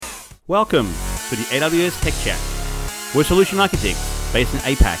Welcome to the AWS Tech Chat. We're solution architects based in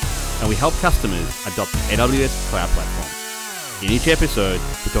APAC, and we help customers adopt the AWS cloud platform. In each episode,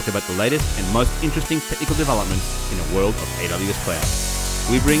 we talk about the latest and most interesting technical developments in the world of AWS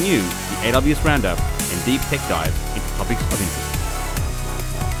cloud. We bring you the AWS Roundup and deep tech dive into topics of interest.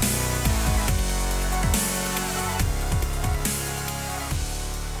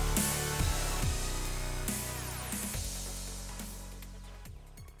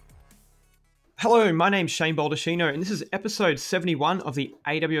 Hello, my name's Shane Baldacchino, and this is episode 71 of the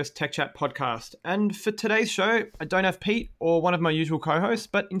AWS Tech Chat podcast. And for today's show, I don't have Pete or one of my usual co-hosts,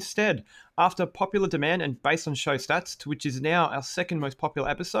 but instead, after popular demand and based on show stats, to which is now our second most popular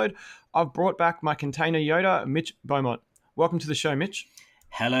episode, I've brought back my container Yoda, Mitch Beaumont. Welcome to the show, Mitch.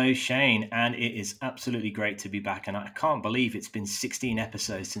 Hello, Shane, and it is absolutely great to be back, and I can't believe it's been 16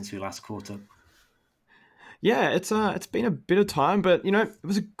 episodes since we last caught up. Yeah, it's been a bit of time, but it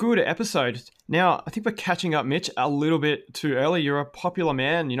was a good episode. Now, I think we're catching up, Mitch, a little bit too early. You're a popular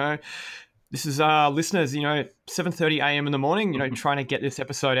man, This is listeners, 7:30 a.m. in the morning, trying to get this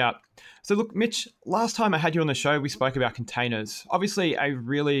episode out. So look, Mitch, last time I had you on the show, we spoke about containers. Obviously, a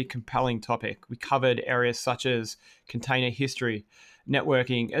really compelling topic. We covered areas such as container history,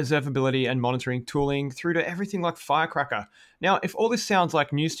 networking, observability, and monitoring tooling through to everything like Firecracker. Now, if all this sounds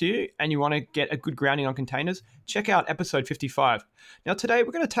like news to you and you want to get a good grounding on containers, check out episode 55. Now, today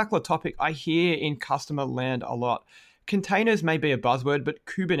we're going to tackle a topic I hear in customer land a lot. Containers may be a buzzword, but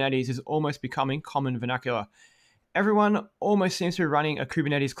Kubernetes is almost becoming common vernacular. Everyone almost seems to be running a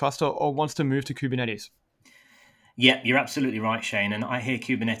Kubernetes cluster or wants to move to Kubernetes. Yeah, you're absolutely right, Shane. And I hear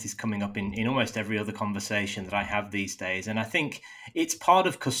Kubernetes coming up in almost every other conversation that I have these days. And I think it's part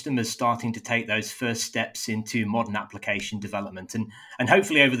of customers starting to take those first steps into modern application development. And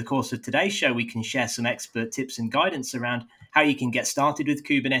hopefully over the course of today's show, we can share some expert tips and guidance around how you can get started with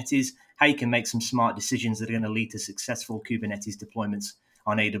Kubernetes, how you can make some smart decisions that are going to lead to successful Kubernetes deployments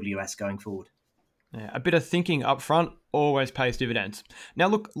on AWS going forward. Yeah, a bit of thinking up front always pays dividends. Now,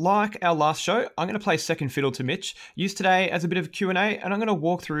 look, like our last show, I'm going to play second fiddle to Mitch. Use today as a bit of Q&A, and I'm going to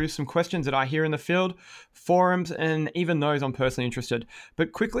walk through some questions that I hear in the field, forums, and even those I'm personally interested.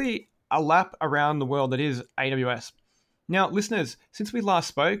 But quickly, a lap around the world that is AWS. Now, listeners, since we last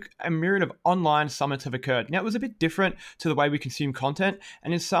spoke, a myriad of online summits have occurred. Now, it was a bit different to the way we consume content,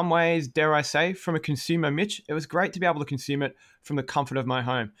 and in some ways, dare I say, from a consumer, Mitch, it was great to be able to consume it from the comfort of my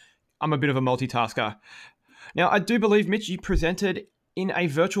home. I'm a bit of a multitasker. Now, I do believe, Mitch, you presented in a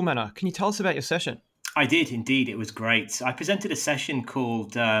virtual manner. Can you tell us about your session? I did indeed. It was great. I presented a session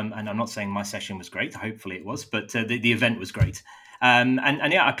called, and I'm not saying my session was great, hopefully it was, but the event was great. And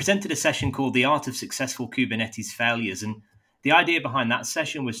yeah, I presented a session called The Art of Successful Kubernetes Failures. And the idea behind that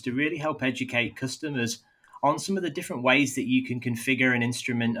session was to really help educate customers on some of the different ways that you can configure and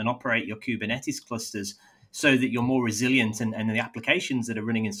instrument and operate your Kubernetes clusters so that you're more resilient and the applications that are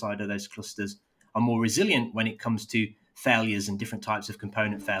running inside of those clusters are more resilient when it comes to failures and different types of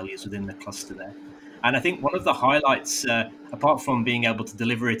component failures within the cluster there. And I think one of the highlights, apart from being able to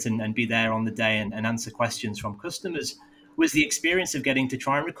deliver it and be there on the day and answer questions from customers, was the experience of getting to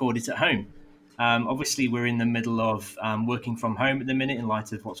try and record it at home. Obviously, we're in the middle of working from home at the minute in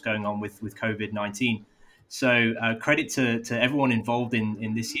light of what's going on with COVID-19. So credit to everyone involved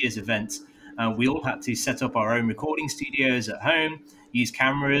in this year's event. We all had to set up our own recording studios at home, use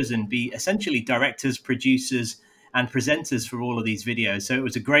cameras, and be essentially directors, producers, and presenters for all of these videos. So it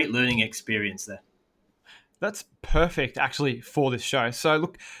was a great learning experience there. That's perfect, actually, for this show. So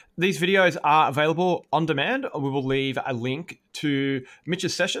look, these videos are available on demand. We will leave a link to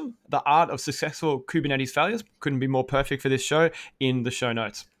Mitch's session, The Art of Successful Kubernetes Failures. Couldn't be more perfect for this show, in the show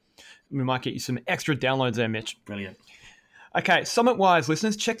notes. We might get you some extra downloads there, Mitch. Brilliant. Okay, Summit-wise,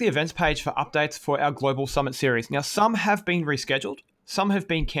 listeners, check the events page for updates for our Global Summit series. Now, some have been rescheduled, some have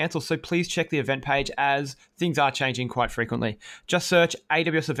been cancelled, so please check the event page as things are changing quite frequently. Just search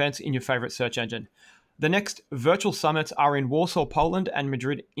AWS events in your favorite search engine. The next virtual summits are in Warsaw, Poland and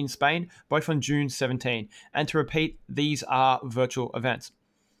Madrid in Spain, both on June 17. And to repeat, these are virtual events.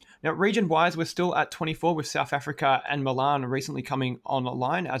 Now, region-wise, we're still at 24 with South Africa and Milan recently coming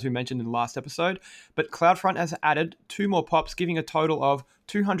online, as we mentioned in the last episode. But CloudFront has added 2 more POPs, giving a total of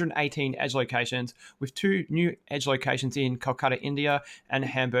 218 edge locations, with 2 new edge locations in Kolkata, India, and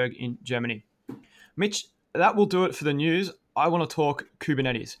Hamburg in Germany. Mitch, that will do it for the news. I want to talk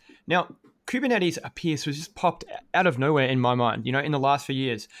Kubernetes. Now, Kubernetes appears to have just popped out of nowhere in my mind, in the last few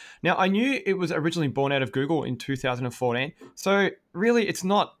years. Now, I knew it was originally born out of Google in 2014, so really it's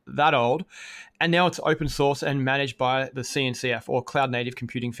not that old. And now it's open source and managed by the CNCF, or Cloud Native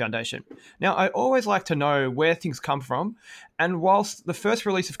Computing Foundation. Now, I always like to know where things come from. And whilst the first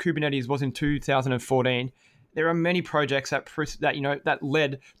release of Kubernetes was in 2014, there are many projects that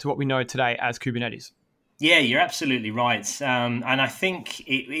led to what we know today as Kubernetes. Yeah, you're absolutely right. And I think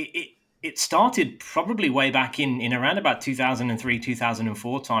it started probably way back in around about 2003,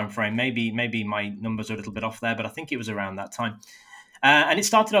 2004 timeframe. Maybe my numbers are a little bit off there, but I think it was around that time. And it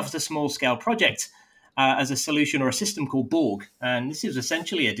started off as a small scale project as a solution or a system called Borg. And this is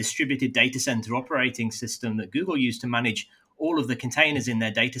essentially a distributed data center operating system that Google used to manage all of the containers in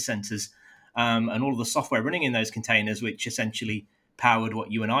their data centers and all of the software running in those containers, which essentially powered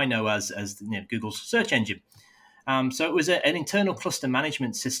what you and I know as Google's search engine. So it was an internal cluster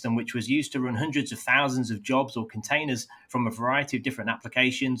management system which was used to run hundreds of thousands of jobs or containers from a variety of different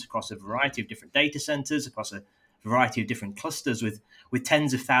applications across a variety of different data centers, across a variety of different clusters with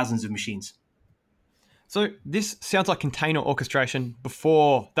tens of thousands of machines. So this sounds like container orchestration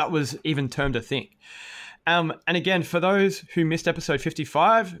before that was even termed a thing. And again, for those who missed episode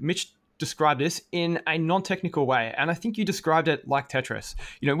 55, Mitch described this in a non-technical way, and I think you described it like Tetris.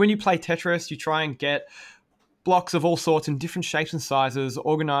 When you play Tetris, you try and get blocks of all sorts in different shapes and sizes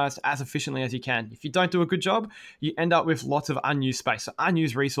organized as efficiently as you can. If you don't do a good job, you end up with lots of unused space,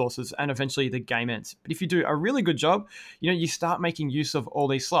 unused resources, and eventually the game ends. But if you do a really good job, you start making use of all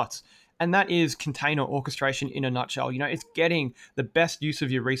these slots. And that is container orchestration in a nutshell. It's getting the best use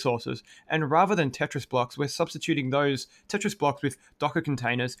of your resources. And rather than Tetris blocks, we're substituting those Tetris blocks with Docker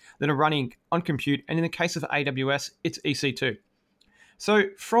containers that are running on compute. And in the case of AWS, it's EC2. So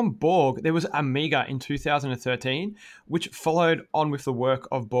from Borg, there was Amiga in 2013, which followed on with the work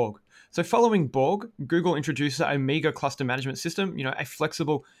of Borg. So following Borg, Google introduced the Amiga cluster management system, a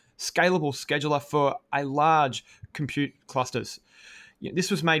flexible, scalable scheduler for a large compute clusters.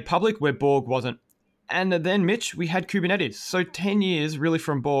 This was made public where Borg wasn't. And then, Mitch, we had Kubernetes. So 10 years really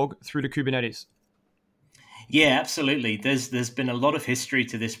from Borg through to Kubernetes. Yeah, absolutely. There's been a lot of history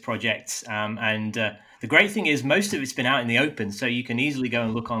to this project. And the great thing is most of it's been out in the open. So you can easily go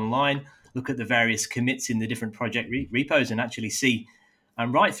and look online, look at the various commits in the different project repos and actually see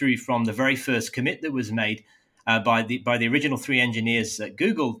right through from the very first commit that was made by the original three engineers at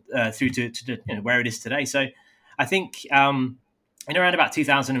Google through to where it is today. So I think in around about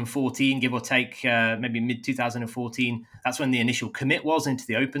 2014, give or take, maybe mid 2014, that's when the initial commit was into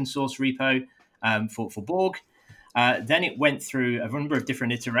the open source repo for Borg. Then it went through a number of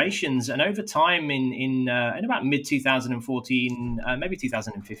different iterations, and over time, in about mid 2014, maybe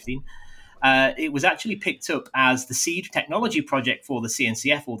 2015, it was actually picked up as the seed technology project for the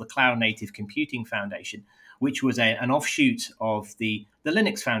CNCF, or the Cloud Native Computing Foundation, which was an offshoot of the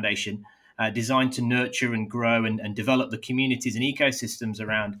Linux Foundation, designed to nurture and grow and develop the communities and ecosystems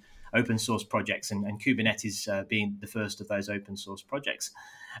around open source projects, and Kubernetes being the first of those open source projects.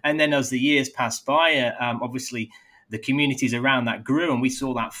 And then as the years passed by, obviously the communities around that grew, and we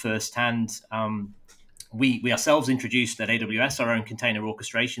saw that firsthand. We ourselves introduced at AWS our own container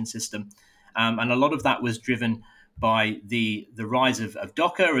orchestration system, and a lot of that was driven by the rise of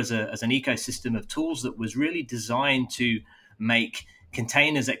Docker as an ecosystem of tools that was really designed to make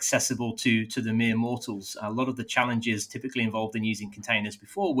containers accessible to the mere mortals. A lot of the challenges typically involved in using containers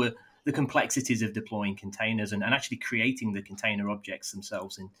before were the complexities of deploying containers and actually creating the container objects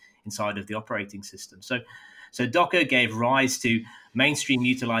themselves inside of the operating system. So Docker gave rise to mainstream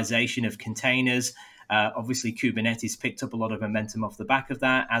utilization of containers. Obviously, Kubernetes picked up a lot of momentum off the back of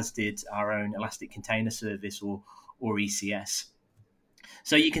that, as did our own Elastic Container Service, or ECS.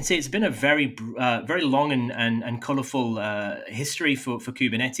 So you can see it's been a very long and colourful history for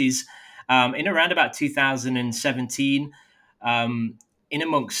Kubernetes. In around about 2017, in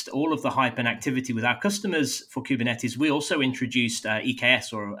amongst all of the hype and activity with our customers for Kubernetes, we also introduced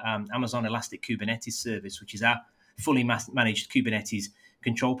EKS, or Amazon Elastic Kubernetes Service, which is our fully managed Kubernetes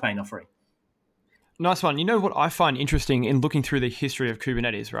control plane offering. Nice one. What I find interesting in looking through the history of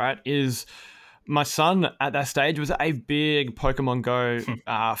Kubernetes, right, is my son at that stage was a big Pokemon Go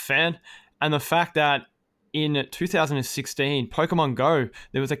fan. And the fact that in 2016, Pokemon Go,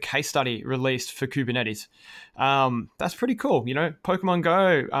 there was a case study released for Kubernetes. That's pretty cool. Pokemon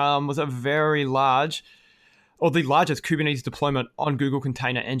Go was a very large, or the largest Kubernetes deployment on Google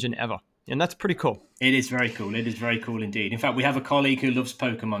Container Engine ever. And that's pretty cool. It is very cool. It is very cool indeed. In fact, we have a colleague who loves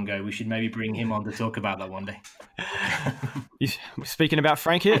Pokemon Go. We should maybe bring him on to talk about that one day. You speaking about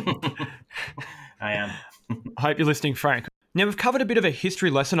Frank here? I am. I hope you're listening, Frank. Now, we've covered a bit of a history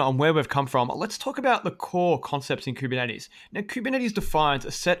lesson on where we've come from. Let's talk about the core concepts in Kubernetes. Now, Kubernetes defines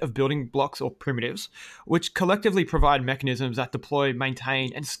a set of building blocks or primitives, which collectively provide mechanisms that deploy,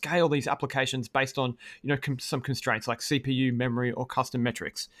 maintain, and scale these applications based on, some constraints like CPU, memory, or custom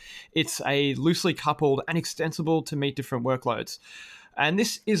metrics. It's a loosely coupled and extensible to meet different workloads. And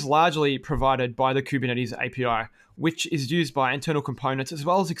this is largely provided by the Kubernetes API, which is used by internal components as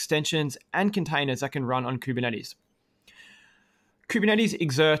well as extensions and containers that can run on Kubernetes. Kubernetes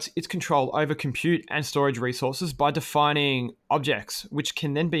exerts its control over compute and storage resources by defining objects, which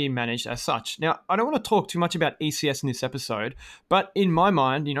can then be managed as such. Now, I don't want to talk too much about ECS in this episode, but in my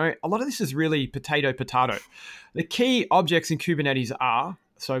mind, a lot of this is really potato. The key objects in Kubernetes are,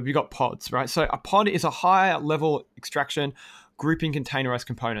 so we've got pods, right? So a pod is a higher level extraction grouping containerized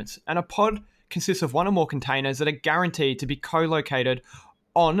components, and a pod consists of one or more containers that are guaranteed to be co-located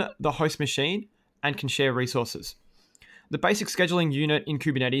on the host machine and can share resources. The basic scheduling unit in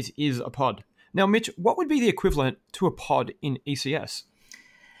Kubernetes is a pod. Now, Mitch, what would be the equivalent to a pod in ECS?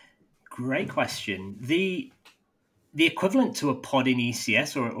 Great question. The equivalent to a pod in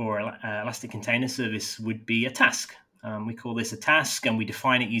ECS or Elastic Container Service would be a task. We call this a task, and we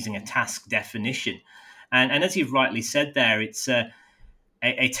define it using a task definition. And as you've rightly said there, it's a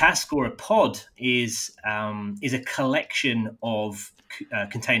task or a pod is a collection of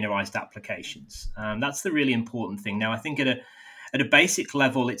containerized applications. That's the really important thing. Now, I think at a basic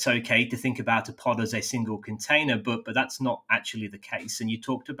level, it's okay to think about a pod as a single container, but that's not actually the case. And you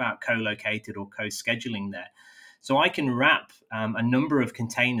talked about co-located or co-scheduling there. So I can wrap a number of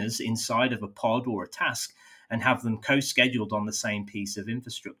containers inside of a pod or a task and have them co-scheduled on the same piece of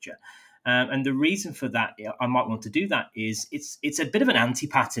infrastructure. And the reason for that, I might want to do that, is it's a bit of an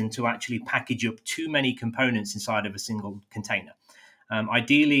anti-pattern to actually package up too many components inside of a single container.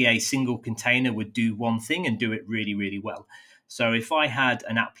 Ideally, a single container would do one thing and do it really, really well. So if I had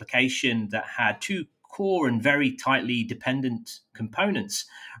an application that had two core and very tightly dependent components,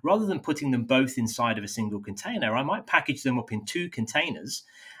 rather than putting them both inside of a single container, I might package them up in two containers,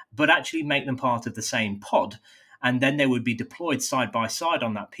 but actually make them part of the same pod. And then they would be deployed side by side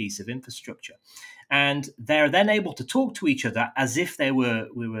on that piece of infrastructure. And they're then able to talk to each other as if they were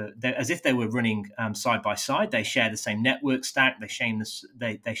running side by side. They share the same network stack. They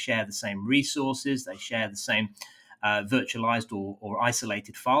share the same resources. They share the same virtualized or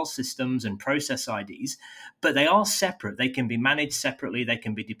isolated file systems and process IDs. But they are separate. They can be managed separately. They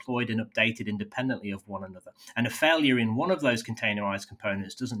can be deployed and updated independently of one another. And a failure in one of those containerized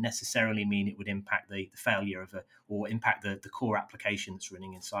components doesn't necessarily mean it would impact the failure of or impact the core application that's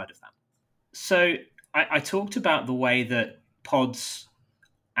running inside of that. So I talked about the way that pods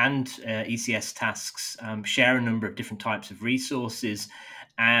and ECS tasks share a number of different types of resources.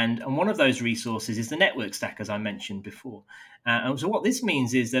 And one of those resources is the network stack, as I mentioned before. And so what this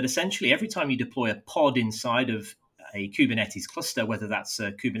means is that essentially every time you deploy a pod inside of a Kubernetes cluster, whether that's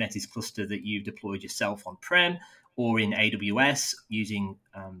a Kubernetes cluster that you've deployed yourself on-prem or in AWS using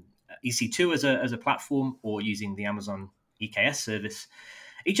EC2 as a platform or using the Amazon EKS service,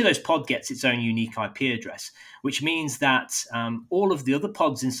 each of those pod gets its own unique IP address, which means that all of the other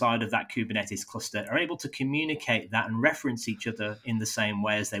pods inside of that Kubernetes cluster are able to communicate that and reference each other in the same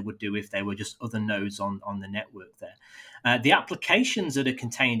way as they would do if they were just other nodes on the network there. The applications that are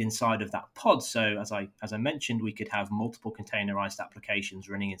contained inside of that pod, so as I mentioned, we could have multiple containerized applications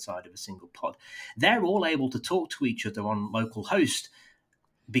running inside of a single pod. They're all able to talk to each other on local host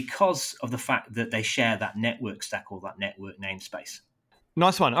because of the fact that they share that network stack or that network namespace.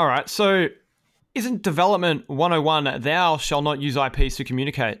 Nice one. All right. So isn't development 101 thou shall not use IPs to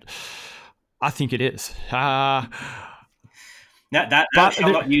communicate? I think it is. That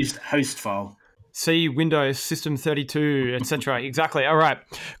shall not use host file. See Windows, System 32, etc. Exactly. All right.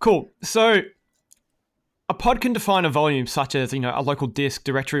 Cool. So a pod can define a volume such as, a local disk,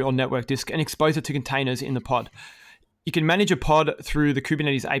 directory, or network disk and expose it to containers in the pod. You can manage a pod through the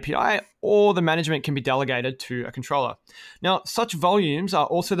Kubernetes API, or the management can be delegated to a controller. Now, such volumes are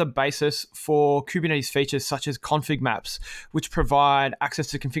also the basis for Kubernetes features such as config maps, which provide access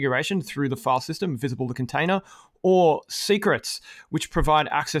to configuration through the file system visible to container, or secrets, which provide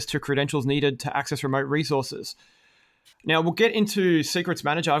access to credentials needed to access remote resources. Now, we'll get into Secrets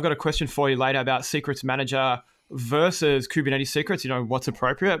Manager. I've got a question for you later about Secrets Manager versus Kubernetes secrets, what's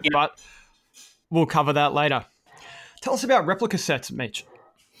appropriate, but we'll cover that later. Tell us about replica sets, Mitch.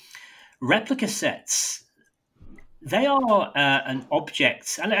 Replica sets. They are an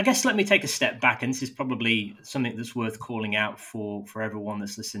object, and I guess let me take a step back, and this is probably something that's worth calling out for everyone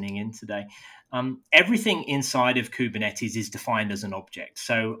that's listening in today. Everything inside of Kubernetes is defined as an object.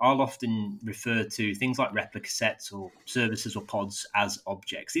 So I'll often refer to things like replica sets or services or pods as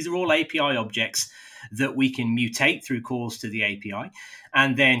objects. These are all API objects that we can mutate through calls to the API.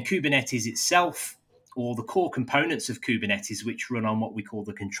 And then Kubernetes itself, or the core components of Kubernetes, which run on what we call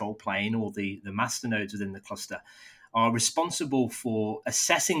the control plane or the master nodes within the cluster, are responsible for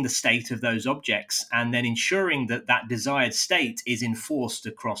assessing the state of those objects and then ensuring that that desired state is enforced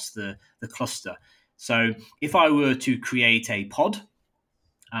across the cluster. So if I were to create a pod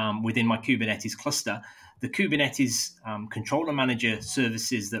within my Kubernetes cluster, the Kubernetes controller manager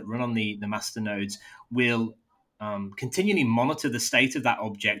services that run on the master nodes will continually monitor the state of that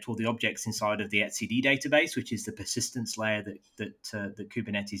object or the objects inside of the etcd database, which is the persistence layer that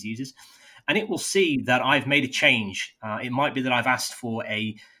Kubernetes uses. And it will see that I've made a change. It might be that I've asked for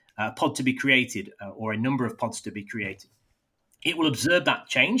a pod to be created or a number of pods to be created. It will observe that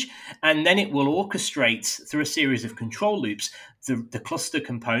change, and then it will orchestrate through a series of control loops the cluster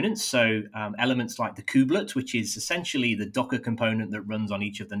components. So elements like the kubelet, which is essentially the Docker component that runs on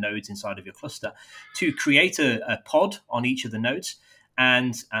each of the nodes inside of your cluster, to create a pod on each of the nodes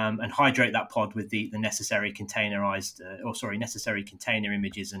and hydrate that pod with the necessary necessary container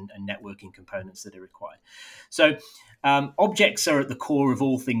images and networking components that are required. So objects are at the core of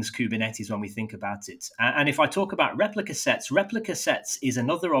all things Kubernetes when we think about it. And if I talk about replica sets is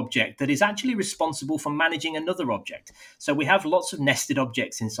another object that is actually responsible for managing another object. So we have lots of nested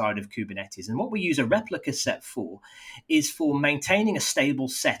objects inside of Kubernetes. And what we use a replica set for is for maintaining a stable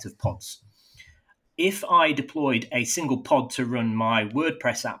set of pods. If I deployed a single pod to run my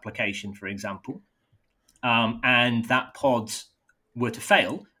WordPress application, for example, and that pod were to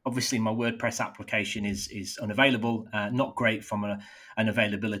fail, obviously my WordPress application is unavailable, not great from an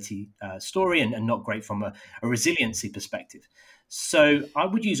availability story and not great from a resiliency perspective. So I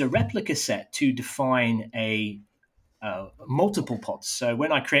would use a replica set to define multiple pods. So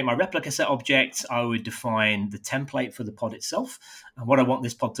when I create my replica set object, I would define the template for the pod itself and what I want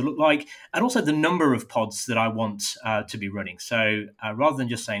this pod to look like, and also the number of pods that I want to be running. So rather than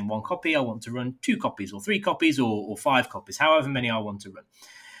just saying one copy, I want to run 2 copies or 3 copies or 5 copies, however many I want to run.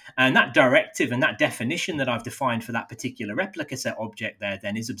 And that directive and that definition that I've defined for that particular replica set object there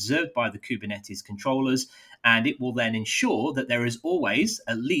then is observed by the Kubernetes controllers, and it will then ensure that there is always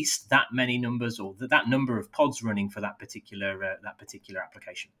at least that many numbers or that number of pods running for that particular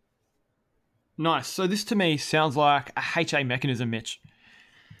application. Nice. So this to me sounds like a HA mechanism, Mitch.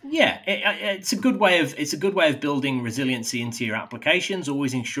 Yeah, it's a good way of building resiliency into your applications,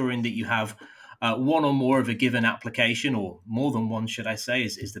 always ensuring that you have one or more of a given application, or more than one, should I say,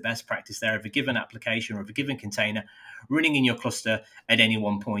 is the best practice there, of a given application or of a given container running in your cluster at any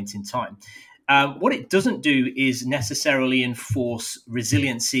one point in time. What it doesn't do is necessarily enforce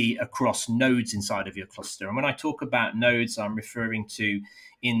resiliency across nodes inside of your cluster. And when I talk about nodes, I'm referring to,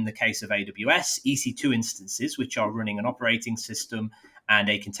 in the case of AWS, EC2 instances, which are running an operating system and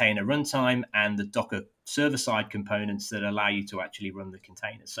a container runtime, and the Docker server-side components that allow you to actually run the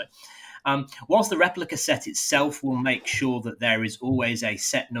containers. So whilst the replica set itself will make sure that there is always a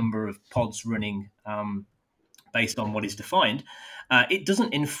set number of pods running based on what is defined, it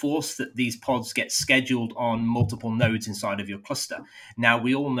doesn't enforce that these pods get scheduled on multiple nodes inside of your cluster. Now,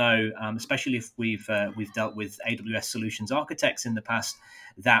 we all know, especially if we've dealt with AWS solutions architects in the past,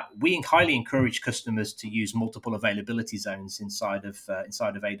 that we highly encourage customers to use multiple availability zones inside of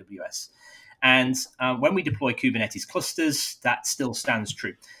AWS. And when we deploy Kubernetes clusters, that still stands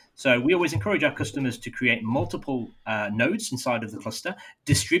true. So we always encourage our customers to create multiple nodes inside of the cluster,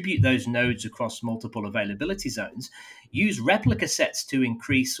 distribute those nodes across multiple availability zones, use replica sets to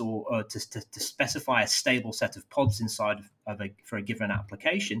increase or to specify a stable set of pods inside for a given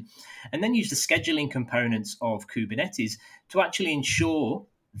application, and then use the scheduling components of Kubernetes to actually ensure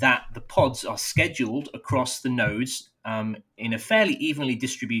that the pods are scheduled across the nodes in a fairly evenly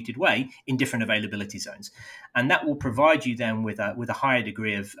distributed way in different availability zones. And that will provide you then with a higher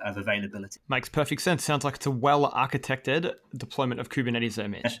degree of availability. Makes perfect sense. Sounds like it's a well-architected deployment of Kubernetes there,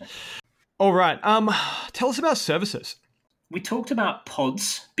 Mitch. All right. Tell us about services. We talked about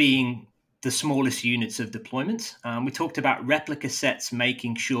pods being the smallest units of deployment. We talked about replica sets,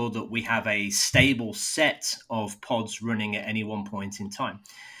 making sure that we have a stable set of pods running at any one point in time.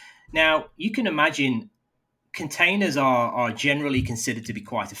 Now, you can imagine containers are generally considered to be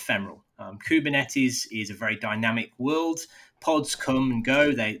quite ephemeral. Kubernetes is a very dynamic world. Pods come and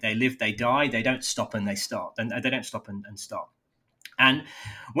go. They live, they die. They don't stop and they start. And they don't stop and start. And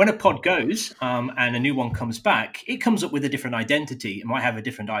when a pod goes and a new one comes back, it comes up with a different identity. It might have a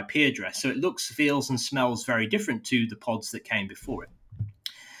different IP address. So it looks, feels, and smells very different to the pods that came before it.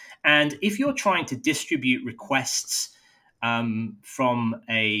 And if you're trying to distribute requests from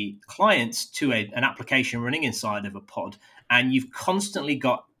a client to an application running inside of a pod, and you've constantly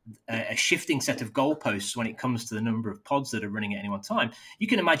got a shifting set of goalposts when it comes to the number of pods that are running at any one time, you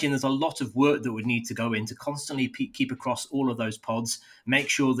can imagine there's a lot of work that would need to go in to constantly keep across all of those pods, make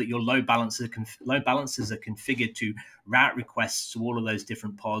sure that your load balancers are configured to route requests to all of those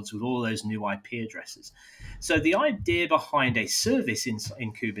different pods with all those new IP addresses. So the idea behind a service in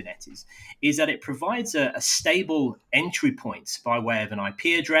Kubernetes is that it provides a stable entry point by way of an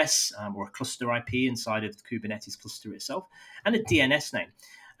IP address or a cluster IP inside of the Kubernetes cluster itself and a DNS name.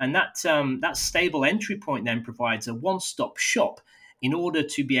 And that stable entry point then provides a one-stop shop in order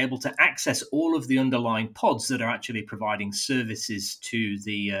to be able to access all of the underlying pods that are actually providing services to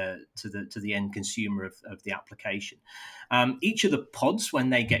the end consumer of the application. Each of the pods,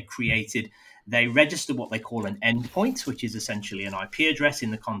 when they get created, they register what they call an endpoint, which is essentially an IP address in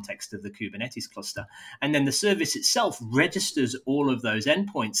the context of the Kubernetes cluster. And then the service itself registers all of those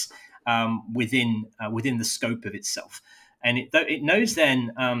endpoints within the scope of itself. And it knows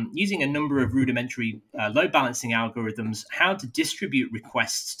then, using a number of rudimentary load balancing algorithms, how to distribute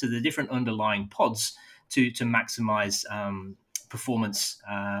requests to the different underlying pods to maximize performance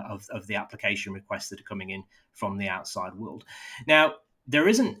of the application requests that are coming in from the outside world. Now, there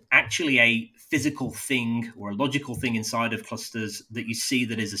isn't actually a physical thing or a logical thing inside of clusters that you see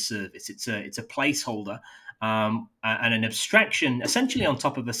that is a service. It's a placeholder and an abstraction, essentially on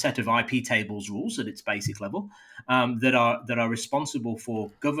top of a set of IP tables rules at its basic level, that are responsible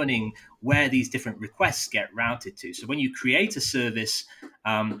for governing where these different requests get routed to. So when you create a service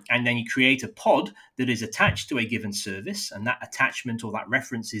and then you create a pod that is attached to a given service, and that attachment or that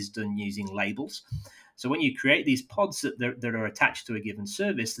reference is done using labels. So when you create these pods that are attached to a given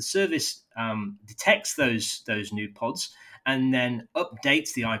service, the service detects those new pods and then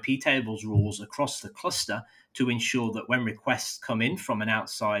updates the IP tables rules across the cluster to ensure that when requests come in from an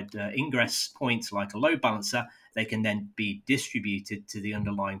outside ingress point like a load balancer, they can then be distributed to the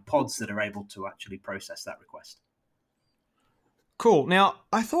underlying pods that are able to actually process that request. Cool. Now,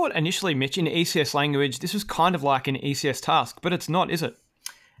 I thought initially, Mitch, in ECS language, this was kind of like an ECS task, but it's not, is it?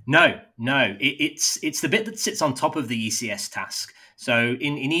 No. It's the bit that sits on top of the ECS task. So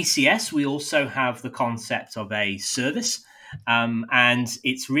in ECS, we also have the concept of a service. And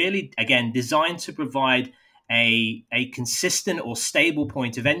it's really, again, designed to provide a consistent or stable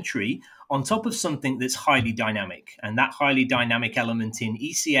point of entry on top of something that's highly dynamic. And that highly dynamic element in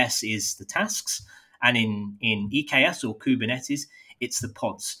ECS is the tasks. And in EKS or Kubernetes, it's the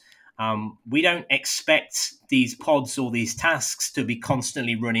pods. We don't expect these pods or these tasks to be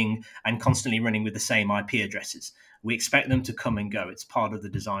constantly running with the same IP addresses. We expect them to come and go. It's part of the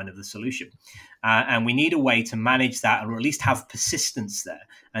design of the solution. And we need a way to manage that, or at least have persistence there.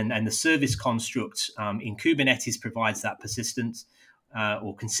 And the service construct in Kubernetes provides that persistence,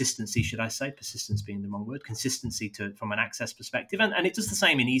 or consistency, should I say, persistence being the wrong word, consistency from an access perspective. And it does the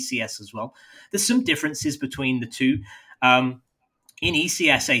same in ECS as well. There's some differences between the two. In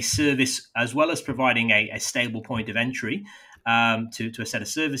ECS, a service, as well as providing a stable point of entry to a set of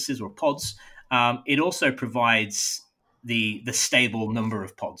services or pods, it also provides the stable number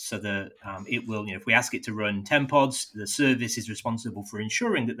of pods. So it will, if we ask it to run 10 pods, the service is responsible for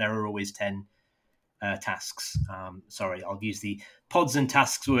ensuring that there are always 10 tasks. Sorry, I'll use the pods and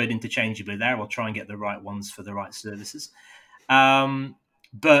tasks word interchangeably there. I'll try and get the right ones for the right services.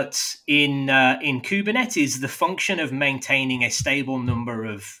 But in Kubernetes, the function of maintaining a stable number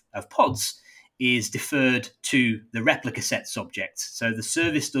of pods is deferred to the replica set subject. So the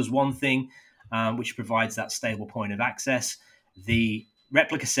service does one thing, which provides that stable point of access. The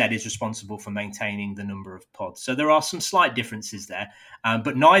replica set is responsible for maintaining the number of pods. So there are some slight differences there,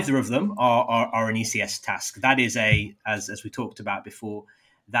 but neither of them are an ECS task. That is as we talked about before,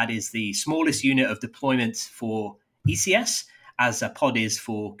 that is the smallest unit of deployment for ECS, as a pod is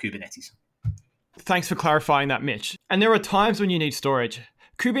for Kubernetes. Thanks for clarifying that, Mitch. And there are times when you need storage.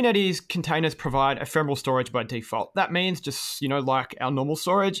 Kubernetes containers provide ephemeral storage by default. That means just, like our normal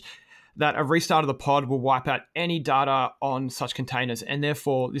storage, that a restart of the pod will wipe out any data on such containers, and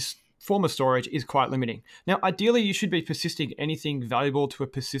therefore this form of storage is quite limiting. Now, ideally, you should be persisting anything valuable to a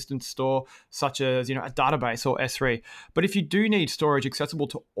persistent store, such as a database or S3. But if you do need storage accessible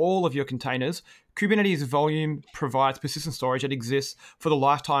to all of your containers, Kubernetes Volume provides persistent storage that exists for the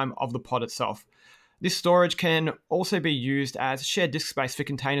lifetime of the pod itself. This storage can also be used as shared disk space for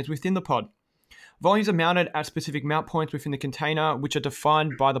containers within the pod. Volumes are mounted at specific mount points within the container, which are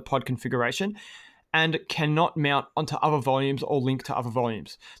defined by the pod configuration, and cannot mount onto other volumes or link to other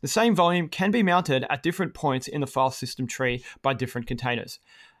volumes. The same volume can be mounted at different points in the file system tree by different containers.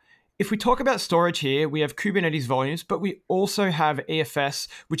 If we talk about storage here, we have Kubernetes volumes, but we also have EFS,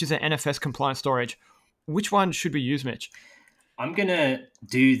 which is an NFS compliant storage. Which one should we use, Mitch? I'm going to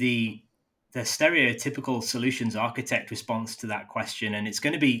do the stereotypical solutions architect response to that question, and it's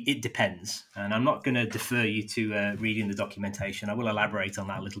going to be, it depends. And I'm not going to defer you to reading the documentation. I will elaborate on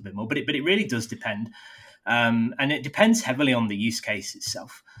that a little bit more, but it really does depend. And it depends heavily on the use case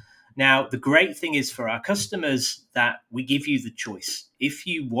itself. Now, the great thing is for our customers that we give you the choice. If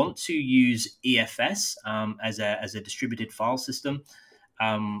you want to use EFS as a distributed file system,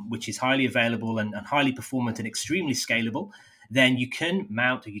 which is highly available and highly performant and extremely scalable, then you can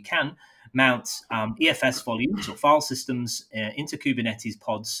mount EFS volumes or file systems into Kubernetes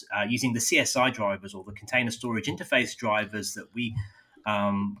pods using the CSI drivers or the container storage interface drivers that we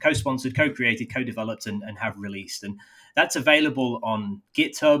co-sponsored, co-created, co-developed, and have released. And that's available on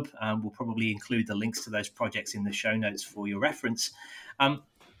GitHub. We'll probably include the links to those projects in the show notes for your reference.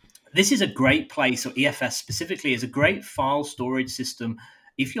 This is a great place, or EFS specifically, is a great file storage system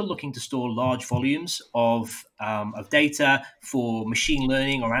if you're looking to store large volumes of data for machine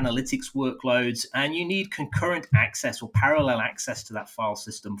learning or analytics workloads, and you need concurrent access or parallel access to that file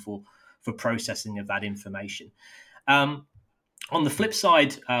system for processing of that information. On the flip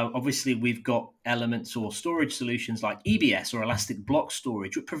side, obviously, we've got elements or storage solutions like EBS or Elastic Block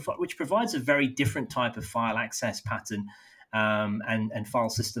Storage, which provides a very different type of file access pattern and file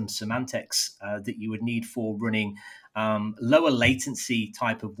system semantics that you would need for running lower latency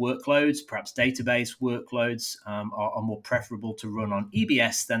type of workloads. Perhaps database workloads are more preferable to run on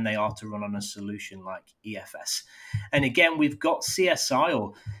EBS than they are to run on a solution like EFS. And again, we've got CSI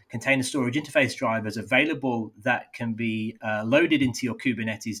or container storage interface drivers available that can be loaded into your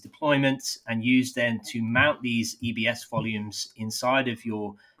Kubernetes deployment and used then to mount these EBS volumes inside of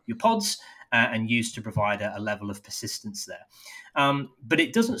your pods and used to provide a level of persistence there. But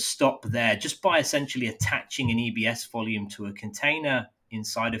it doesn't stop there. Just by essentially attaching an EBS volume to a container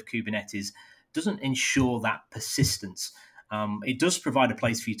inside of Kubernetes doesn't ensure that persistence. It does provide a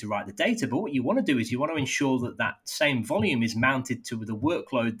place for you to write the data, but what you want to do is you want to ensure that that same volume is mounted to the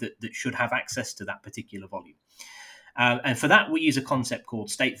workload that should have access to that particular volume. And for that, we use a concept called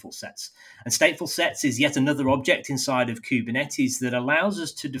stateful sets. And stateful sets is yet another object inside of Kubernetes that allows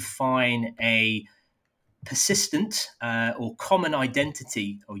us to define a persistent or common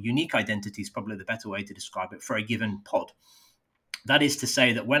identity, or unique identity is probably the better way to describe it, for a given pod. That is to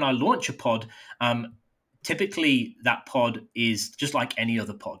say that when I launch a pod, typically that pod is just like any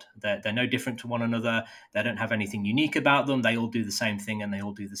other pod. They're no different to one another. They don't have anything unique about them. They all do the same thing, and they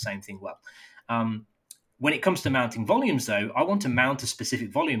all do the same thing well. When it comes to mounting volumes, though, I want to mount a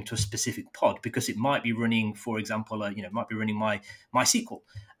specific volume to a specific pod because it might be running, for example, it might be running MySQL.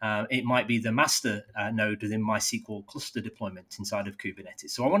 It might be the master node within MySQL cluster deployment inside of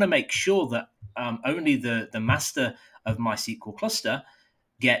Kubernetes. So I want to make sure that only the master of MySQL cluster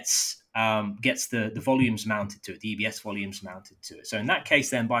gets the volumes mounted to it, the EBS volumes mounted to it. So in that case,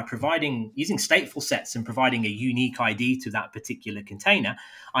 then, by using stateful sets and providing a unique ID to that particular container,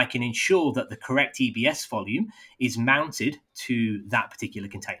 I can ensure that the correct EBS volume is mounted to that particular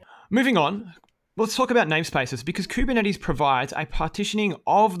container. Moving on, let's talk about namespaces, because Kubernetes provides a partitioning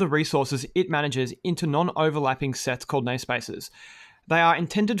of the resources it manages into non-overlapping sets called namespaces. They are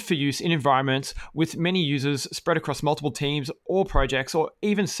intended for use in environments with many users spread across multiple teams or projects, or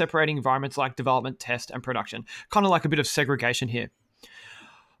even separating environments like development, test, and production. Kind of like a bit of segregation here.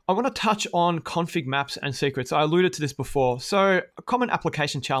 I want to touch on config maps and secrets. I alluded to this before. So a common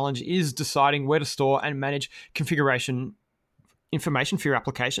application challenge is deciding where to store and manage configuration information for your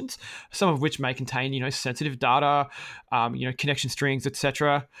applications, some of which may contain, sensitive data, connection strings,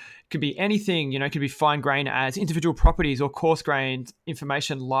 etc. Could be anything, it could be fine-grained as individual properties or coarse-grained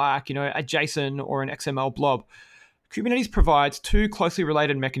information like, a JSON or an XML blob. Kubernetes provides two closely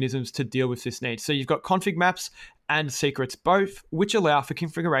related mechanisms to deal with this need. So you've got config maps and secrets, both which allow for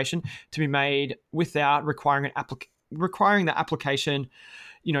configuration to be made without requiring the application,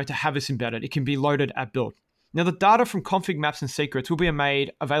 to have this embedded. It can be loaded at build. Now, the data from config maps and secrets will be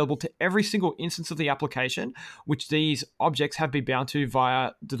made available to every single instance of the application, which these objects have been bound to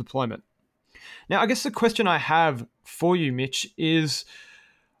via the deployment. Now, I guess the question I have for you, Mitch, is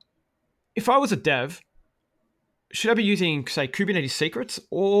if I was a dev, should I be using, say, Kubernetes Secrets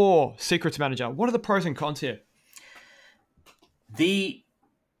or Secrets Manager? What are the pros and cons here?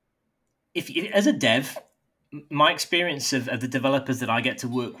 As a dev, my experience of the developers that I get to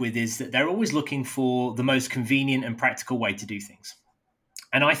work with is that they're always looking for the most convenient and practical way to do things.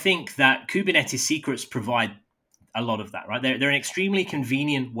 And I think that Kubernetes secrets provide a lot of that, right? They're an extremely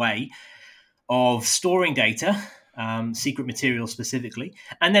convenient way of storing data, secret material specifically,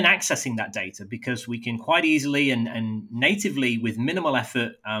 and then accessing that data, because we can quite easily and natively, with minimal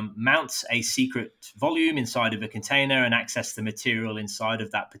effort, mount a secret volume inside of a container and access the material inside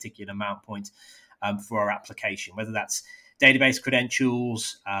of that particular mount point for our application, whether that's database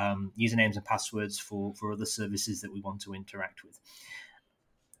credentials, usernames and passwords for other services that we want to interact with.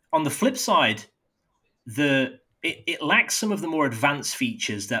 On the flip side, it lacks some of the more advanced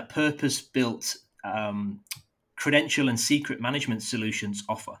features that purpose-built credential and secret management solutions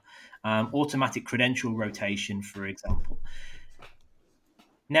offer. Automatic credential rotation, for example.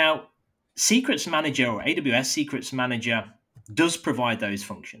 Now, Secrets Manager, or AWS Secrets Manager, does provide those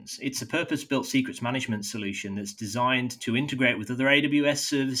functions. It's a purpose-built secrets management solution that's designed to integrate with other AWS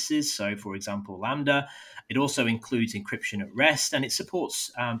services. So, for example, Lambda. It also includes encryption at rest, and it supports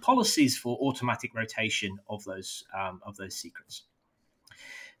policies for automatic rotation of those secrets.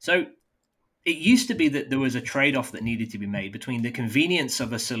 So it used to be that there was a trade-off that needed to be made between the convenience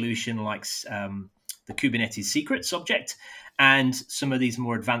of a solution like the Kubernetes secrets object and some of these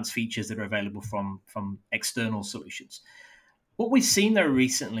more advanced features that are available from external solutions. What we've seen, though,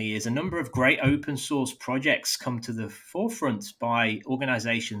 recently is a number of great open source projects come to the forefront by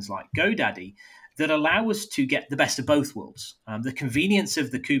organizations like GoDaddy that allow us to get the best of both worlds. The convenience of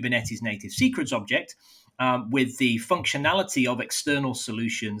the Kubernetes native secrets object with the functionality of external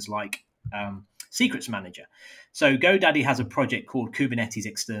solutions like Secrets Manager. So GoDaddy has a project called Kubernetes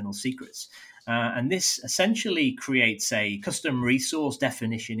External Secrets. And this essentially creates a custom resource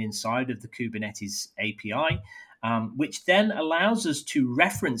definition inside of the Kubernetes API, which then allows us to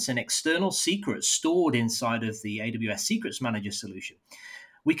reference an external secret stored inside of the AWS Secrets Manager solution.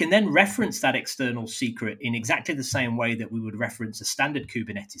 We can then reference that external secret in exactly the same way that we would reference a standard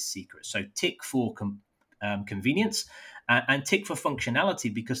Kubernetes secret. So tick for convenience and tick for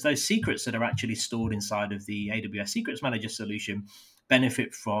functionality, because those secrets that are actually stored inside of the AWS Secrets Manager solution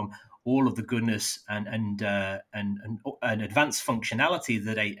benefit from all of the goodness and advanced functionality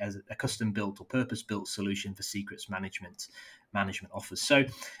that a custom-built or purpose-built solution for secrets management offers. So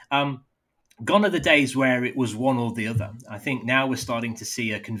gone are the days where it was one or the other. I think now we're starting to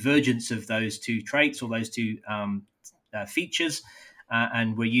see a convergence of those two traits or those two features,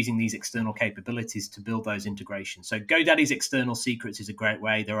 and we're using these external capabilities to build those integrations. So GoDaddy's External Secrets is a great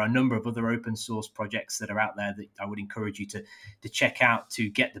way. There are a number of other open source projects that are out there that I would encourage you to check out to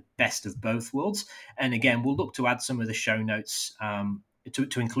get the best of both worlds. And again, we'll look to add some of the show notes,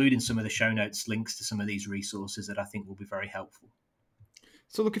 to include in some of the show notes links to some of these resources that I think will be very helpful.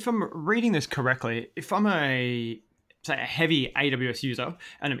 So look, if I'm reading this correctly, if I'm a heavy AWS user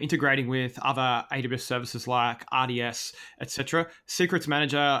and I'm integrating with other AWS services like RDS, etc., Secrets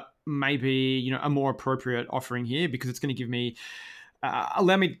Manager may be a more appropriate offering here, because it's going to give me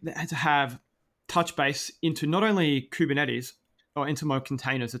allow me to have touch base into not only Kubernetes or into my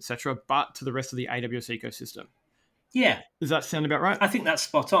containers, etc., but to the rest of the AWS ecosystem. Yeah. Does that sound about right? I think that's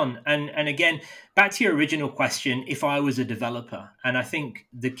spot on. And again, back to your original question, if I was a developer, and I think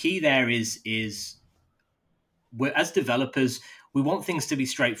the key there is we're, as developers, we want things to be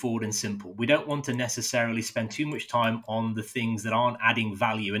straightforward and simple. We don't want to necessarily spend too much time on the things that aren't adding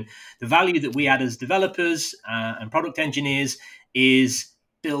value. And the value that we add as developers and product engineers is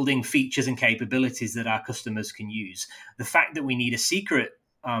building features and capabilities that our customers can use. The fact that we need a secret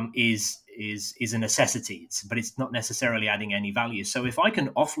is a necessity, but it's not necessarily adding any value. So if I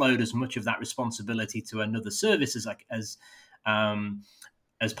can offload as much of that responsibility to another service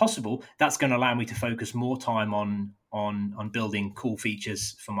as possible, that's going to allow me to focus more time on building cool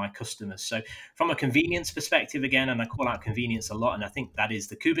features for my customers. So from a convenience perspective, again, and I call out convenience a lot, and I think that is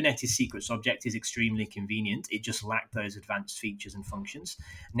the Kubernetes secrets object is extremely convenient. It just lacked those advanced features and functions.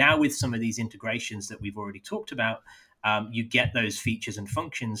 Now with some of these integrations that we've already talked about, you get those features and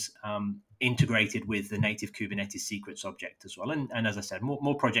functions integrated with the native Kubernetes secrets object as well. And as I said,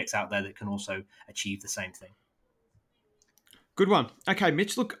 more projects out there that can also achieve the same thing. Good one. Okay,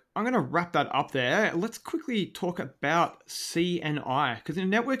 Mitch, look, I'm going to wrap that up there. Let's quickly talk about CNI, because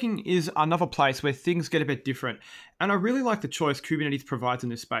networking is another place where things get a bit different. And I really like the choice Kubernetes provides in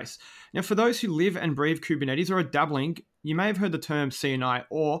this space. Now, for those who live and breathe Kubernetes or are dabbling, you may have heard the term CNI,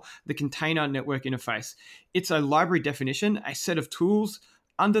 or the Container Network Interface. It's a library definition, a set of tools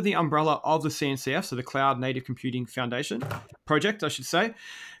under the umbrella of the CNCF, so the Cloud Native Computing Foundation project, I should say.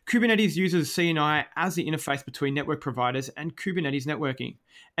 Kubernetes uses CNI as the interface between network providers and Kubernetes networking.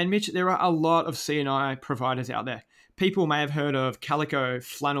 And Mitch, there are a lot of CNI providers out there. People may have heard of Calico,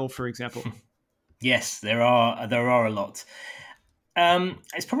 Flannel, for example. Yes, there are a lot.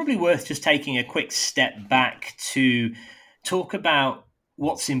 It's probably worth just taking a quick step back to talk about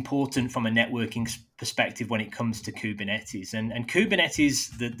what's important from a networking perspective when it comes to Kubernetes. And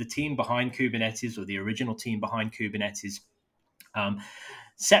Kubernetes, the team behind Kubernetes, or the original team behind Kubernetes,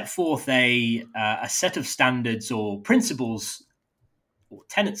 set forth a set of standards or principles, or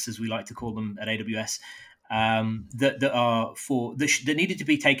tenets, as we like to call them at AWS, that needed to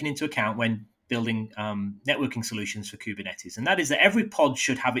be taken into account when building networking solutions for Kubernetes. And that is that every pod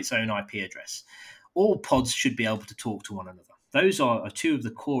should have its own IP address. All pods should be able to talk to one another. Those are two of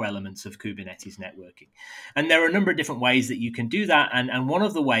the core elements of Kubernetes networking. And there are a number of different ways that you can do that. And one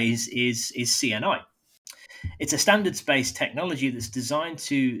of the ways is CNI. It's a standards-based technology that's designed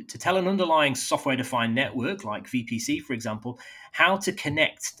to tell an underlying software-defined network, like VPC, for example, how to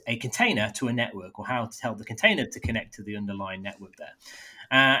connect a container to a network, or how to tell the container to connect to the underlying network there.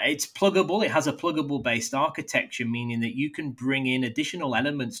 It's pluggable. It has a pluggable-based architecture, meaning that you can bring in additional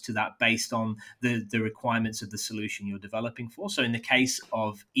elements to that based on the requirements of the solution you're developing for. So in the case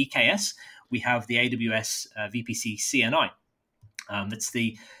of EKS, we have the AWS VPC CNI. That's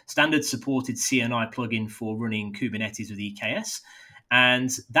the standard supported CNI plugin for running Kubernetes with EKS. And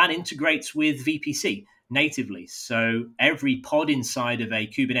that integrates with VPC natively. So every pod inside of a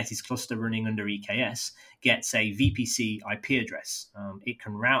Kubernetes cluster running under EKS gets a VPC IP address. It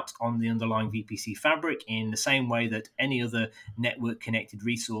can route on the underlying VPC fabric in the same way that any other network connected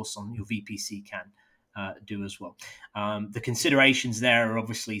resource on your VPC can do as well. The considerations there are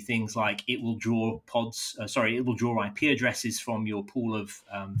obviously things like it will draw IP addresses from your pool of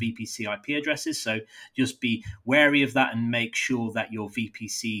VPC IP addresses. So just be wary of that and make sure that your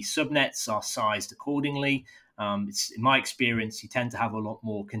VPC subnets are sized accordingly. It's, in my experience, you tend to have a lot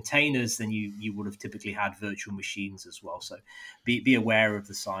more containers than you would have typically had virtual machines as well. So be aware of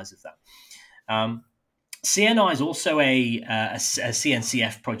the size of that. CNI is also a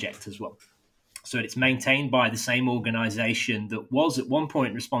CNCF project as well. So it's maintained by the same organization that was at one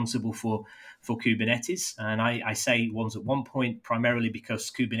point responsible for Kubernetes. And I say was at one point primarily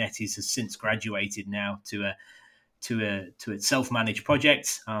because Kubernetes has since graduated now to its self-managed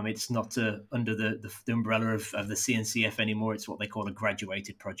project. It's not under the umbrella of the CNCF anymore. It's what they call a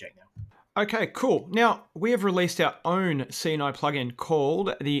graduated project now. Okay, cool. Now, we have released our own CNI plugin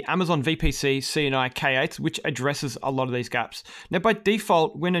called the Amazon VPC CNI K8, which addresses a lot of these gaps. Now, by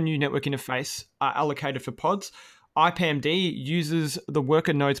default, when a new network interface are allocated for pods, IPMD uses the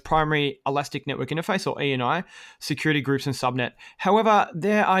worker node's primary elastic network interface, or ENI, security groups and subnet. However,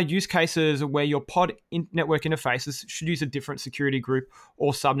 there are use cases where your pod network interfaces should use a different security group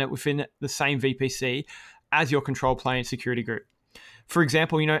or subnet within the same VPC as your control plane security group. For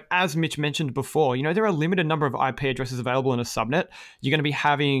example, as Mitch mentioned before, there are a limited number of IP addresses available in a subnet. You're going to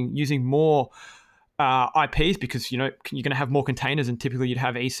be using more IPs because, you're going to have more containers, and typically you'd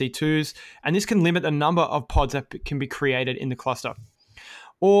have EC2s. And this can limit the number of pods that can be created in the cluster.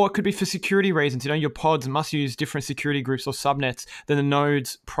 Or it could be for security reasons. Your pods must use different security groups or subnets than the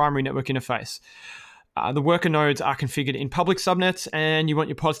node's primary network interface. The worker nodes are configured in public subnets, and you want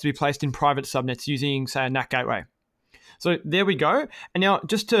your pods to be placed in private subnets using, say, a NAT gateway. So there we go. And now,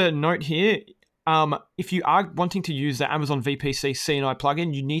 just to note here, if you are wanting to use the Amazon VPC CNI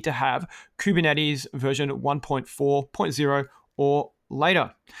plugin, you need to have Kubernetes version 1.4.0 or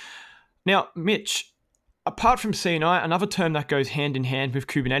later. Now, Mitch, apart from CNI, another term that goes hand in hand with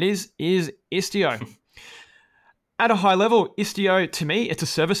Kubernetes is Istio. At a high level, Istio, to me, it's a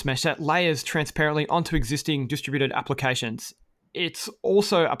service mesh that layers transparently onto existing distributed applications. It's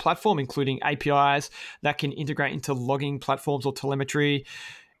also a platform including APIs that can integrate into logging platforms or telemetry.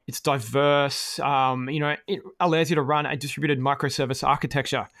 It's diverse. It allows you to run a distributed microservice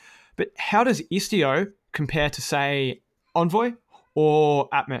architecture. But how does Istio compare to, say, Envoy or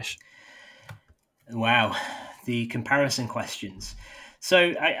AppMesh? Wow, the comparison questions.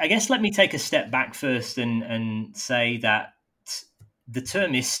 So I guess let me take a step back first and say that the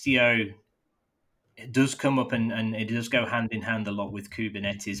term Istio, it does come up and it does go hand in hand a lot with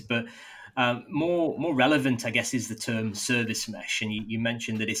Kubernetes, but more relevant, I guess, is the term service mesh. And you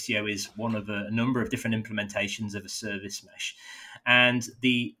mentioned that Istio is one of a number of different implementations of a service mesh. And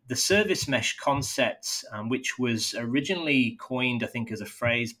the service mesh concept, which was originally coined, I think, as a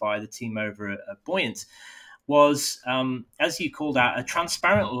phrase by the team over at Buoyant, was, as you called out, a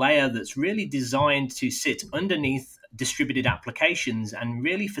transparent layer that's really designed to sit underneath distributed applications and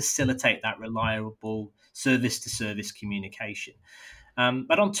really facilitate that reliable service-to-service communication.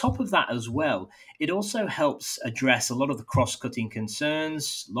 But on top of that as well, it also helps address a lot of the cross-cutting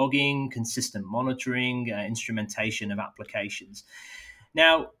concerns, logging, consistent monitoring, instrumentation of applications.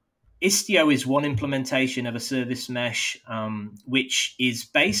 Now, Istio is one implementation of a service mesh, which is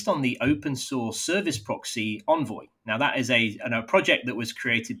based on the open source service proxy Envoy. Now, that is a project that was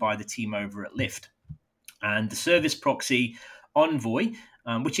created by the team over at Lyft. And the service proxy Envoy,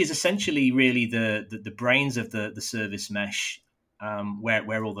 which is essentially really the brains of the service mesh,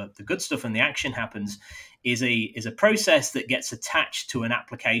 where all the good stuff and the action happens, is a process that gets attached to an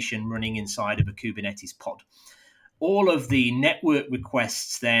application running inside of a Kubernetes pod. All of the network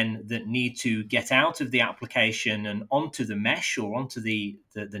requests then that need to get out of the application and onto the mesh or onto the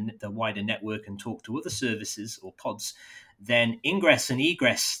wider network and talk to other services or pods, then ingress and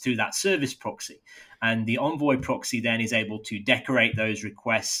egress through that service proxy. And the Envoy proxy then is able to decorate those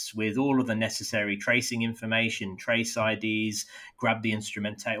requests with all of the necessary tracing information, trace IDs, grab the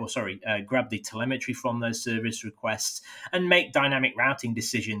telemetry from those service requests, and make dynamic routing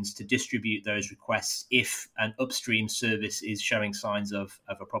decisions to distribute those requests if an upstream service is showing signs of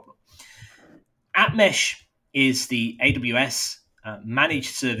a problem. AppMesh is the AWS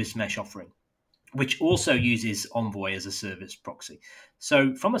managed service mesh offering, which also uses Envoy as a service proxy.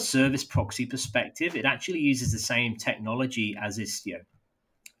 So from a service proxy perspective, it actually uses the same technology as Istio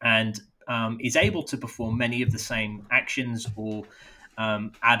and is able to perform many of the same actions or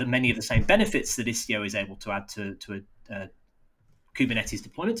add many of the same benefits that Istio is able to add to a Kubernetes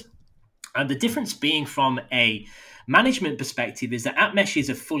deployment. And the difference being from a management perspective is that AppMesh is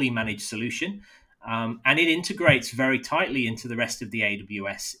a fully managed solution. And it integrates very tightly into the rest of the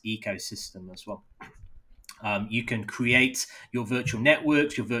AWS ecosystem as well. You can create your virtual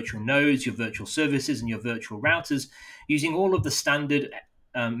networks, your virtual nodes, your virtual services, and your virtual routers using all of the standard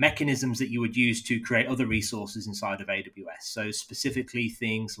mechanisms that you would use to create other resources inside of AWS. So specifically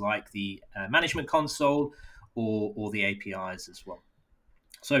things like the management console or the APIs as well.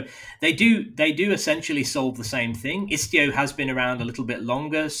 So they do essentially solve the same thing. Istio has been around a little bit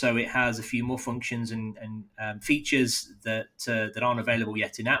longer, so it has a few more functions and features that aren't available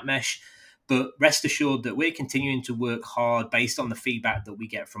yet in AppMesh. But rest assured that we're continuing to work hard based on the feedback that we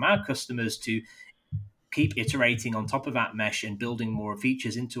get from our customers to keep iterating on top of AppMesh and building more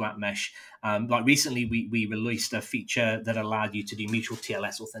features into AppMesh. Like recently, we released a feature that allowed you to do mutual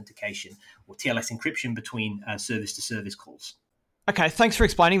TLS authentication or TLS encryption between service-to-service calls. Okay, thanks for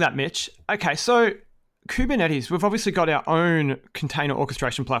explaining that, Mitch. Okay, so Kubernetes, we've obviously got our own container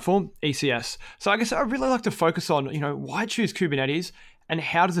orchestration platform, ECS. So I guess I'd really like to focus on, why choose Kubernetes and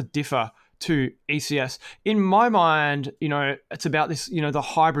how does it differ to ECS? In my mind, it's about this, the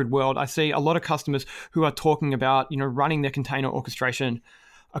hybrid world. I see a lot of customers who are talking about, running their container orchestration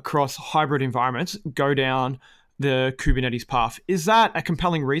across hybrid environments, go down the Kubernetes path. Is that a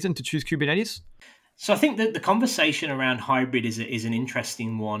compelling reason to choose Kubernetes? So I think that the conversation around hybrid is an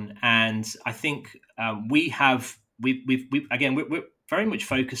interesting one, and I think we're very much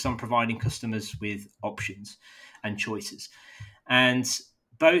focused on providing customers with options and choices, and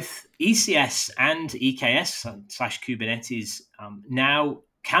both ECS and EKS / Kubernetes now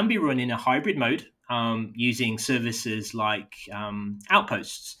can be run in a hybrid mode using services like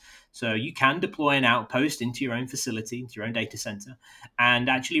Outposts. So you can deploy an outpost into your own facility, into your own data center, and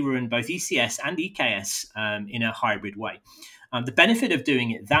actually run both ECS and EKS in a hybrid way. The benefit of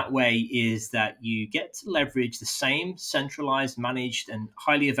doing it that way is that you get to leverage the same centralized, managed, and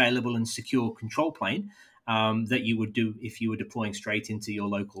highly available and secure control plane that you would do if you were deploying straight into your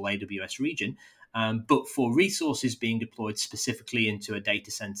local AWS region. But for resources being deployed specifically into a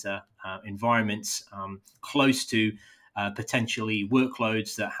data center environments close to potentially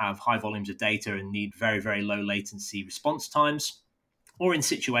workloads that have high volumes of data and need very, very low latency response times, or in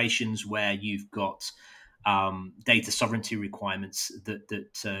situations where you've got data sovereignty requirements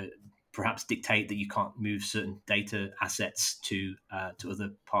that perhaps dictate that you can't move certain data assets to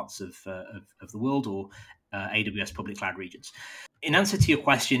other parts of the world or AWS public cloud regions. In answer to your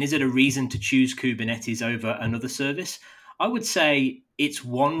question, is it a reason to choose Kubernetes over another service? I would say it's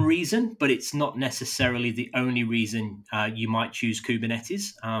one reason, but it's not necessarily the only reason you might choose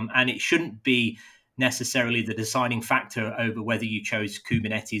Kubernetes. And it shouldn't be necessarily the deciding factor over whether you chose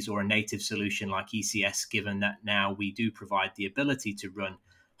Kubernetes or a native solution like ECS, given that now we do provide the ability to run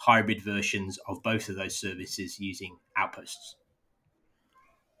hybrid versions of both of those services using Outposts.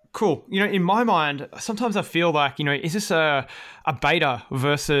 Cool. In my mind, sometimes I feel like, is this a beta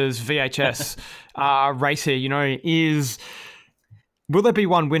versus VHS race here? Will there be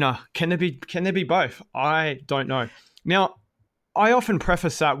one winner? Can there be both? I don't know. Now, I often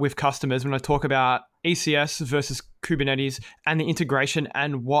preface that with customers when I talk about ECS versus Kubernetes and the integration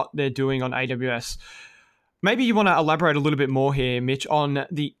and what they're doing on AWS. Maybe you want to elaborate a little bit more here, Mitch, on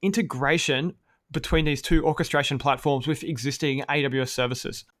the integration between these two orchestration platforms with existing AWS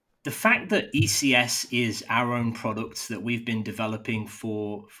services. The fact that ECS is our own product that we've been developing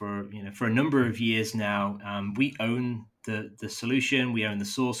for a number of years now, we own the solution, we own the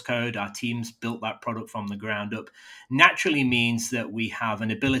source code, our teams built that product from the ground up, naturally means that we have an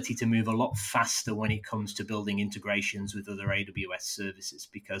ability to move a lot faster when it comes to building integrations with other AWS services,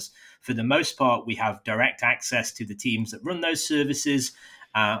 because for the most part, we have direct access to the teams that run those services.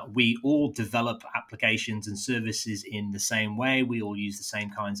 We all develop applications and services in the same way. We all use the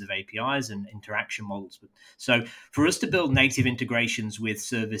same kinds of APIs and interaction models. So for us to build native integrations with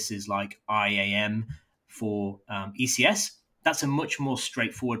services like IAM for ECS, that's a much more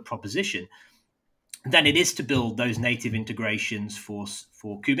straightforward proposition than it is to build those native integrations for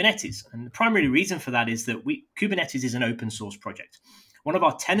Kubernetes. And the primary reason for that is that Kubernetes is an open source project. One of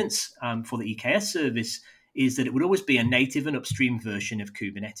our tenets for the EKS service is that it would always be a native and upstream version of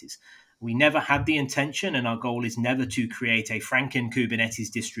Kubernetes. We never had the intention, and our goal is never to create a Franken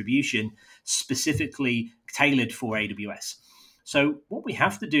Kubernetes distribution specifically tailored for AWS. So what we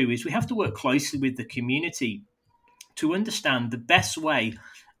have to do is we have to work closely with the community to understand the best way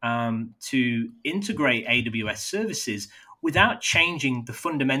to integrate AWS services without changing the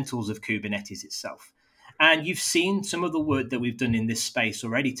fundamentals of Kubernetes itself. And you've seen some of the work that we've done in this space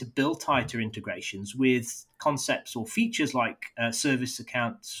already to build tighter integrations with concepts or features like service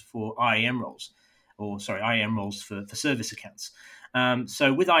accounts for IAM roles, IAM roles for service accounts.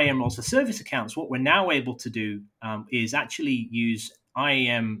 So with IAM roles for service accounts, what we're now able to do is actually use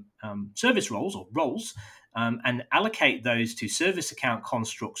IAM service roles or roles and allocate those to service account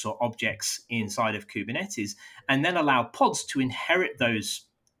constructs or objects inside of Kubernetes, and then allow pods to inherit those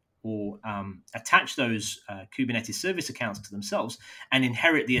or attach those Kubernetes service accounts to themselves and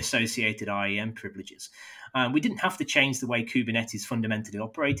inherit the associated IAM privileges. We didn't have to change the way Kubernetes fundamentally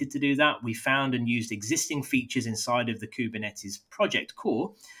operated to do that. We found and used existing features inside of the Kubernetes project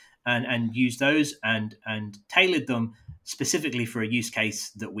core and used those and tailored them specifically for a use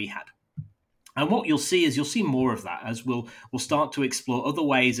case that we had. And what you'll see more of that as we'll start to explore other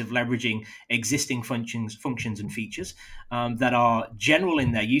ways of leveraging existing functions and features that are general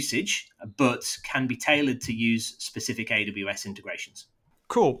in their usage, but can be tailored to use specific AWS integrations.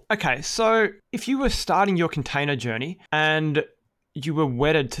 Cool. Okay, so if you were starting your container journey and you were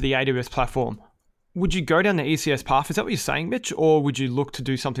wedded to the AWS platform, would you go down the ECS path? Is that what you're saying, Mitch? Or would you look to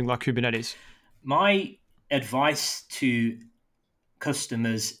do something like Kubernetes? My advice to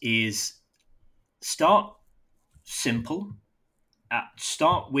customers is start simple.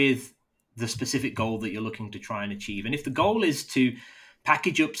 Start with the specific goal that you're looking to try and achieve. And if the goal is to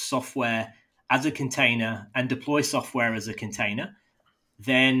package up software as a container and deploy software as a container,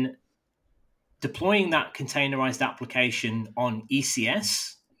 then deploying that containerized application on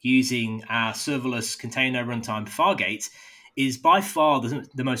ECS using our serverless container runtime Fargate is by far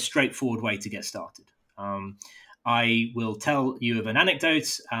the most straightforward way to get started. I will tell you of an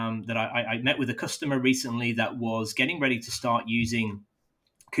anecdote that I met with a customer recently that was getting ready to start using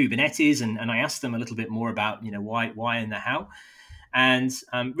Kubernetes, and I asked them a little bit more about why and the how. And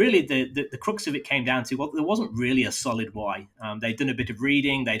really, the crux of it came down to, well, there wasn't really a solid why. They'd done a bit of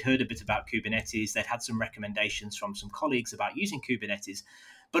reading, they'd heard a bit about Kubernetes, they'd had some recommendations from some colleagues about using Kubernetes.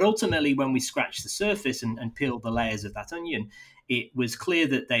 But ultimately, when we scratched the surface and peeled the layers of that onion, it was clear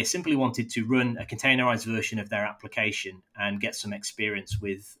that they simply wanted to run a containerized version of their application and get some experience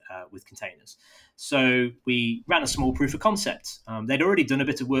with containers. So we ran a small proof of concept. They'd already done a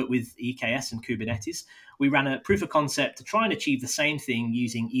bit of work with EKS and Kubernetes. We ran a proof of concept to try and achieve the same thing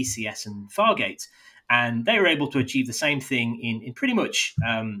using ECS and Fargate. And they were able to achieve the same thing in pretty much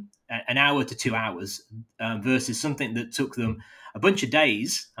an hour to 2 hours versus something that took them a bunch of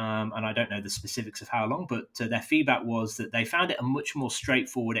days, and I don't know the specifics of how long, but their feedback was that they found it a much more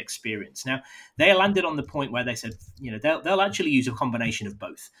straightforward experience. Now, they landed on the point where they said, they'll actually use a combination of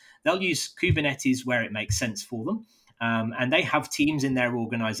both. They'll use Kubernetes where it makes sense for them, and they have teams in their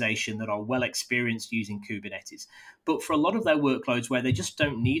organization that are well experienced using Kubernetes. But for a lot of their workloads where they just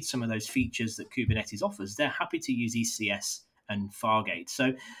don't need some of those features that Kubernetes offers, they're happy to use ECS and Fargate.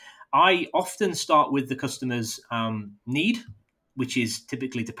 So I often start with the customer's need, which is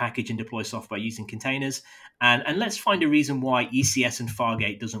typically to package and deploy software using containers. And let's find a reason why ECS and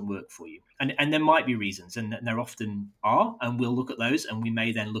Fargate doesn't work for you. And there might be reasons, and there often are, and we'll look at those, and we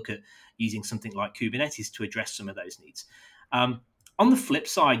may then look at using something like Kubernetes to address some of those needs. On the flip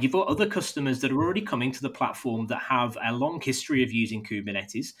side, you've got other customers that are already coming to the platform that have a long history of using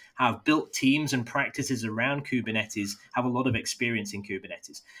Kubernetes, have built teams and practices around Kubernetes, have a lot of experience in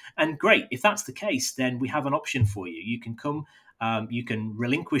Kubernetes. And great, if that's the case, then we have an option for you. You can come, you can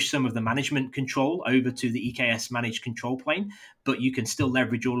relinquish some of the management control over to the EKS managed control plane, but you can still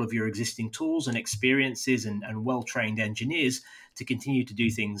leverage all of your existing tools and experiences and well-trained engineers to continue to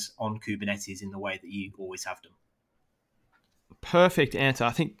do things on Kubernetes in the way that you always have done. Perfect answer. I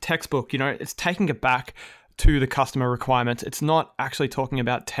think textbook, it's taking it back to the customer requirements. It's not actually talking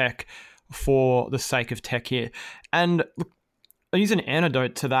about tech for the sake of tech here. And look, I'll use an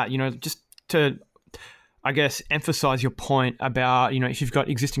antidote to that, just to, I guess, emphasize your point about, if you've got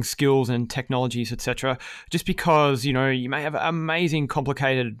existing skills and technologies, etc. Just because, you may have amazing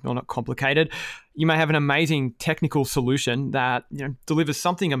you may have an amazing technical solution that, delivers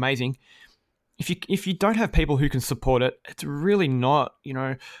something amazing. If you don't have people who can support it, it's really not,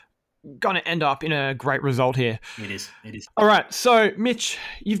 going to end up in a great result here. It is. All right. So, Mitch,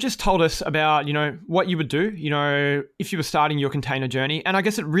 you've just told us about, what you would do, if you were starting your container journey. And I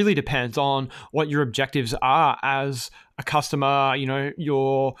guess it really depends on what your objectives are as a customer,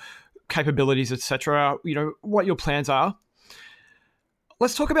 your capabilities, etc., what your plans are.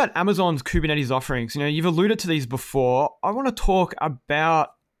 Let's talk about Amazon's Kubernetes offerings. You've alluded to these before. I want to talk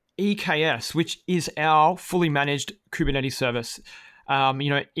about EKS, which is our fully managed Kubernetes service.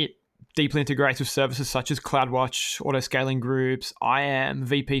 It deeply integrates with services such as CloudWatch, auto-scaling groups, IAM,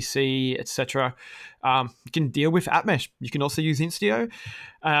 VPC, etc. You can deal with AppMesh. You can also use Istio.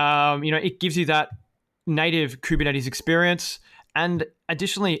 It gives you that native Kubernetes experience. And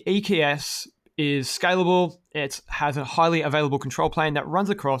additionally, EKS is scalable. It has a highly available control plane that runs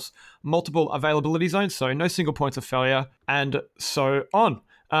across multiple availability zones, so no single points of failure, and so on.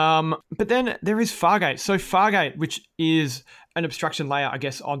 But then there is Fargate. So Fargate, which is an abstraction layer, I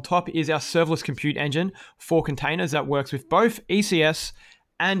guess, on top, is our serverless compute engine for containers that works with both ECS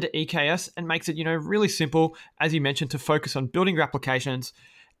and EKS and makes it, really simple, as you mentioned, to focus on building your applications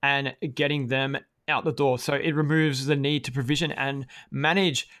and getting them out the door. So it removes the need to provision and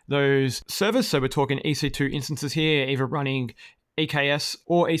manage those servers. So we're talking EC2 instances here, either running EKS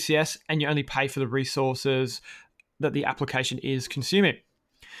or ECS, and you only pay for the resources that the application is consuming.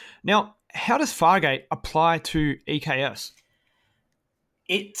 Now, how does Fargate apply to EKS?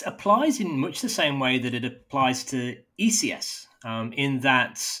 It applies in much the same way that it applies to ECS, in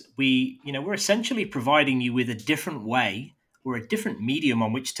that we're essentially providing you with a different way or a different medium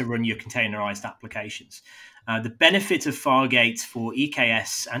on which to run your containerized applications. The benefit of Fargate for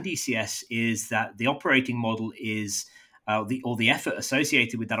EKS and ECS is that the operating model is the effort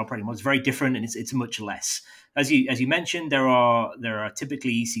associated with that operating model is very different, and it's much less. As you mentioned, there are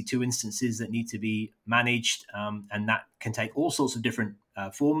typically EC2 instances that need to be managed, and that can take all sorts of different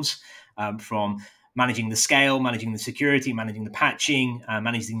forms, from managing the scale, managing the security, managing the patching,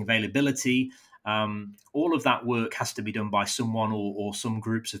 managing the availability. All of that work has to be done by someone or some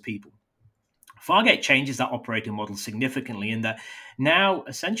groups of people. Fargate changes that operating model significantly in that now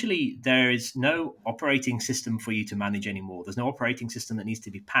essentially there is no operating system for you to manage anymore. There's no operating system that needs to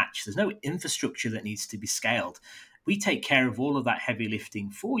be patched. There's no infrastructure that needs to be scaled. We take care of all of that heavy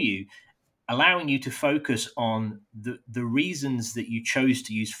lifting for you, allowing you to focus on the reasons that you chose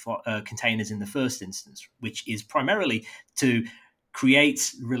to use containers in the first instance, which is primarily to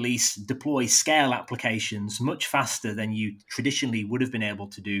create, release, deploy, scale applications much faster than you traditionally would have been able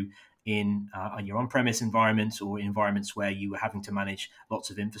to do on your on-premise environments or environments where you were having to manage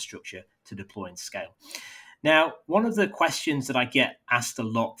lots of infrastructure to deploy and scale. Now, one of the questions that I get asked a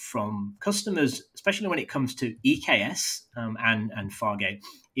lot from customers, especially when it comes to EKS and Fargate,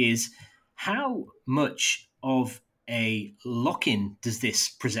 is how much of a lock-in does this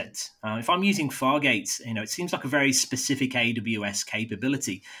present? If I'm using Fargate, it seems like a very specific AWS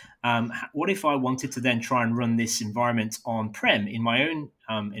capability. What if I wanted to then try and run this environment on-prem in my own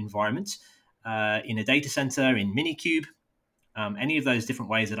environment, in a data center, in Minikube, any of those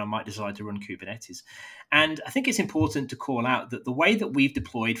different ways that I might decide to run Kubernetes? And I think it's important to call out that the way that we've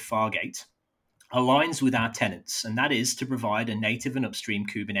deployed Fargate aligns with our tenets, and that is to provide a native and upstream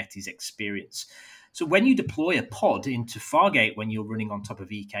Kubernetes experience. So when you deploy a pod into Fargate when you're running on top of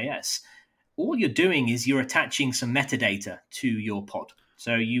EKS, all you're doing is you're attaching some metadata to your pod.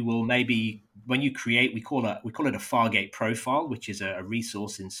 So you will maybe, when you create, we call it a Fargate profile, which is a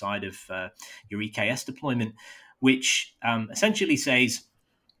resource inside of your EKS deployment, which essentially says,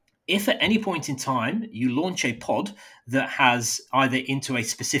 if at any point in time you launch a pod that has either into a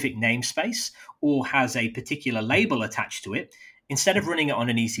specific namespace or has a particular label attached to it, instead of running it on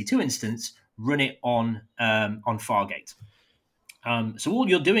an EC2 instance, run it on Fargate. So all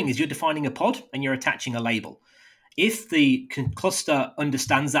you're doing is you're defining a pod and you're attaching a label. If the cluster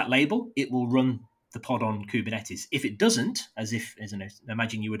understands that label, it will run the pod on Kubernetes. If it doesn't,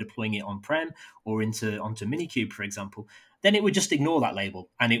 imagine you were deploying it on-prem or onto Minikube, for example, then it would just ignore that label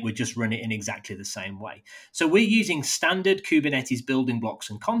and it would just run it in exactly the same way. So we're using standard Kubernetes building blocks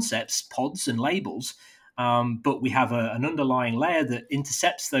and concepts, pods and labels, but we have an underlying layer that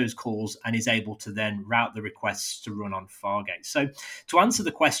intercepts those calls and is able to then route the requests to run on Fargate. So to answer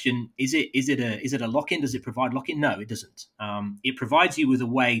the question, is it a lock-in? Does it provide lock-in? No, it doesn't. It provides you with a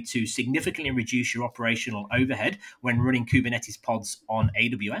way to significantly reduce your operational overhead when running Kubernetes pods on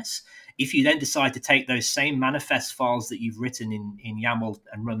AWS. If you then decide to take those same manifest files that you've written in YAML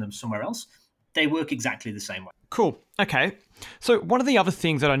and run them somewhere else, they work exactly the same way. Cool. Okay. So one of the other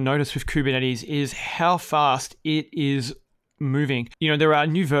things that I noticed with Kubernetes is how fast it is moving. There are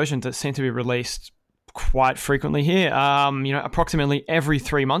new versions that seem to be released quite frequently here. Approximately every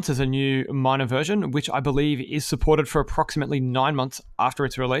 3 months is a new minor version, which I believe is supported for approximately 9 months after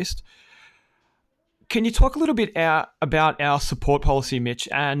it's released. Can you talk a little bit about our support policy, Mitch?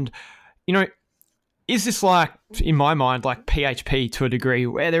 And, is this like, in my mind, like PHP to a degree,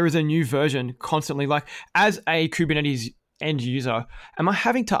 where there is a new version constantly? Like, as a Kubernetes end user, am I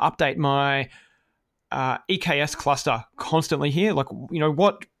having to update my EKS cluster constantly here? Like,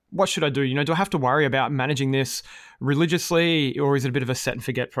 what should I do? Do I have to worry about managing this religiously, or is it a bit of a set and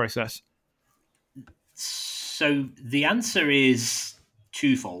forget process? So the answer is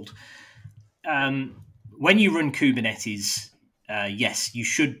twofold. When you run Kubernetes, yes, you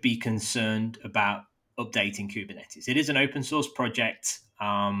should be concerned about updating Kubernetes. It is an open source project.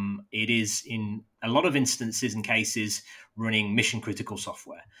 It is, in a lot of instances and cases, running mission critical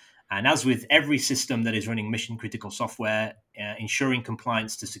software. And as with every system that is running mission critical software, ensuring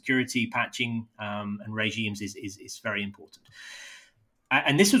compliance to security, patching, and regimes is very important.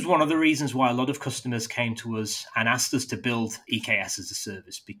 And this was one of the reasons why a lot of customers came to us and asked us to build EKS as a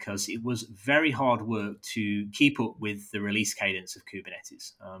service, because it was very hard work to keep up with the release cadence of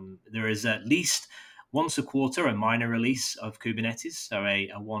Kubernetes. There is at least once a quarter a minor release of Kubernetes, so a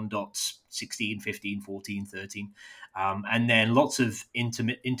 1.16, 15, 14, 13, and then lots of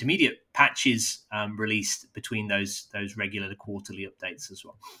intermediate patches released between those regular quarterly updates as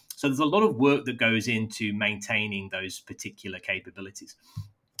well. So there's a lot of work that goes into maintaining those particular capabilities.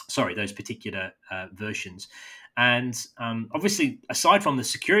 Those particular versions. And obviously, aside from the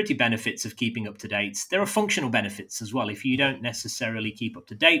security benefits of keeping up to date, there are functional benefits as well. If you don't necessarily keep up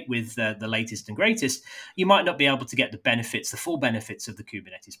to date with the latest and greatest, you might not be able to get the full benefits of the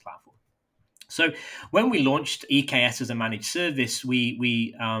Kubernetes platform. So when we launched EKS as a managed service,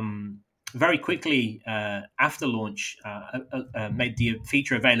 we very quickly after launch made the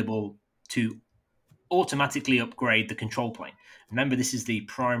feature available to automatically upgrade the control plane. Remember, this is the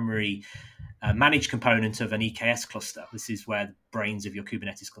primary managed component of an EKS cluster. This is where the brains of your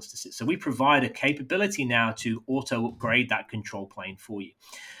Kubernetes cluster sits. So we provide a capability now to auto upgrade that control plane for you.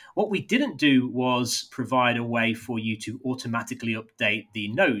 What we didn't do was provide a way for you to automatically update the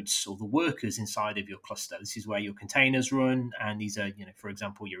nodes or the workers inside of your cluster. This is where your containers run, and these are, for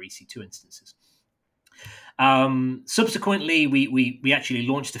example, your EC2 instances. Subsequently, we actually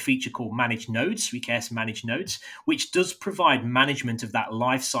launched a feature called Managed Nodes, EKS Managed Nodes, which does provide management of that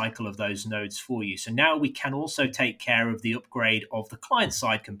life cycle of those nodes for you. So now we can also take care of the upgrade of the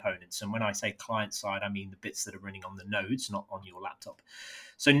client-side components. And when I say client-side, I mean the bits that are running on the nodes, not on your laptop.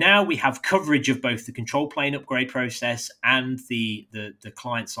 So now we have coverage of both the control plane upgrade process and the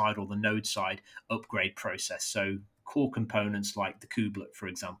client-side or the node-side upgrade process. So core components like the kubelet, for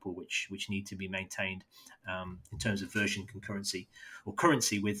example, which need to be maintained in terms of version concurrency or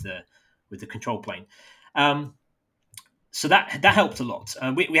currency with the control plane. So that helped a lot.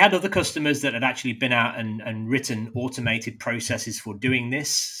 We had other customers that had actually been out and written automated processes for doing this.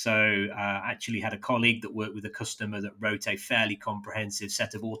 So actually had a colleague that worked with a customer that wrote a fairly comprehensive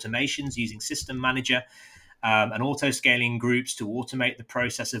set of automations using System Manager and auto-scaling groups to automate the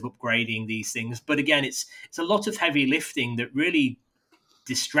process of upgrading these things. But again, it's a lot of heavy lifting that really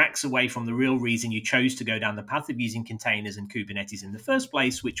distracts away from the real reason you chose to go down the path of using containers and Kubernetes in the first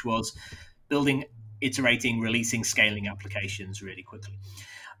place, which was building, iterating, releasing, scaling applications really quickly.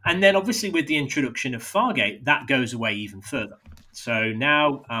 And then obviously with the introduction of Fargate, that goes away even further. So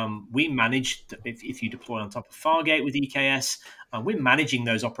now we manage, if you deploy on top of Fargate with EKS, we're managing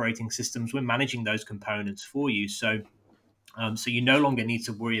those operating systems, we're managing those components for you. So you no longer need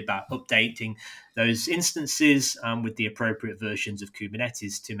to worry about updating those instances with the appropriate versions of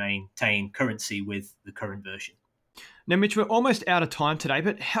Kubernetes to maintain currency with the current version. Now, Mitch, we're almost out of time today,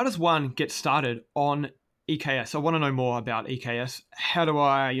 but how does one get started on EKS. I want to know more about EKS. How do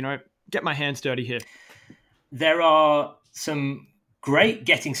I, get my hands dirty here? There are some great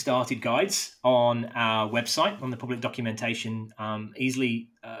getting started guides on our website, on the public documentation, easily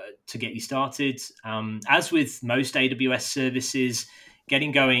to get you started. As with most AWS services,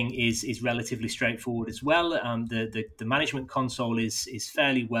 getting going is relatively straightforward as well. The management console is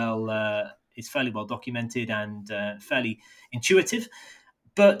fairly well documented and fairly intuitive.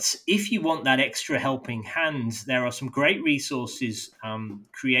 But if you want that extra helping hand, there are some great resources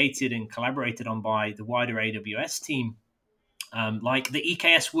created and collaborated on by the wider AWS team, like the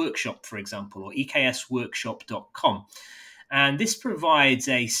EKS Workshop, for example, or eksworkshop.com. And this provides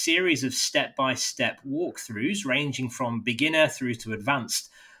a series of step-by-step walkthroughs ranging from beginner through to advanced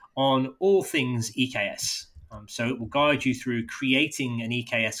on all things EKS. So it will guide you through creating an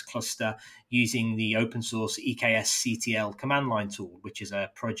EKS cluster using the open source EKS CTL command line tool, which is a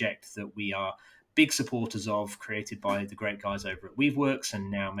project that we are big supporters of, created by the great guys over at Weaveworks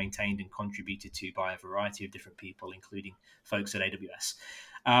and now maintained and contributed to by a variety of different people, including folks at AWS.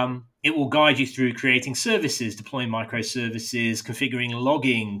 It will guide you through creating services, deploying microservices, configuring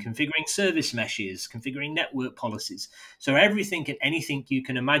logging, configuring service meshes, configuring network policies. So everything and anything you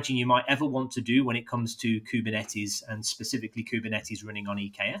can imagine you might ever want to do when it comes to Kubernetes, and specifically Kubernetes running on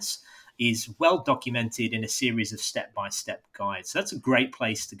EKS, is well documented in a series of step-by-step guides. So that's a great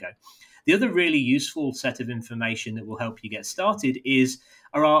place to go. The other really useful set of information that will help you get started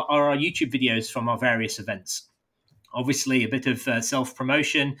are our YouTube videos from our various events. Obviously, a bit of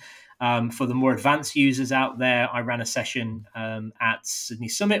self-promotion. For the more advanced users out there, I ran a session at Sydney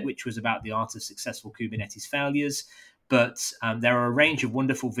Summit, which was about the art of successful Kubernetes failures. But there are a range of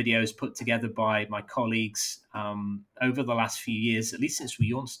wonderful videos put together by my colleagues over the last few years, at least since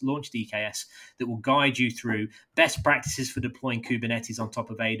we launched EKS, that will guide you through best practices for deploying Kubernetes on top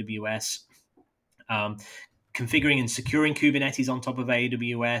of AWS, configuring and securing Kubernetes on top of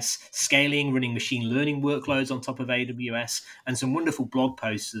AWS, scaling, running machine learning workloads on top of AWS, and some wonderful blog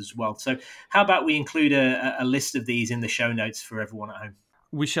posts as well. So how about we include a list of these in the show notes for everyone at home?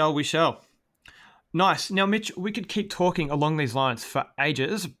 We shall. Nice. Now, Mitch, we could keep talking along these lines for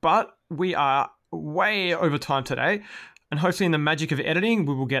ages, but we are way over time today. And hopefully in the magic of editing,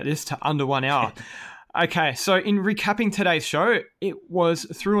 we will get this to under 1 hour. Okay, so in recapping today's show, it was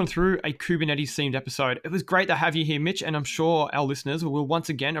through and through a Kubernetes-themed episode. It was great to have you here, Mitch, and I'm sure our listeners will once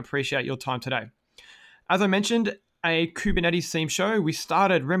again appreciate your time today. As I mentioned, a Kubernetes-themed show, we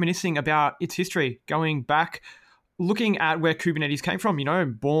started reminiscing about its history, going back, looking at where Kubernetes came from,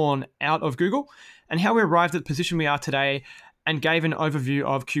 born out of Google, and how we arrived at the position we are today, and gave an overview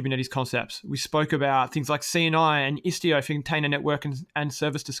of Kubernetes concepts. We spoke about things like CNI and Istio for container network and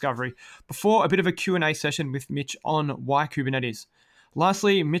service discovery, before a bit of a Q&A session with Mitch on why Kubernetes.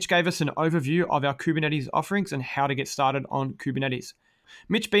 Lastly, Mitch gave us an overview of our Kubernetes offerings and how to get started on Kubernetes.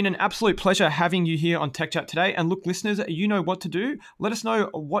 Mitch, been an absolute pleasure having you here on Tech Chat today. And look, listeners, you know what to do. Let us know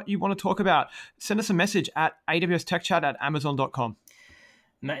what you want to talk about. Send us a message at awstechchat@amazon.com.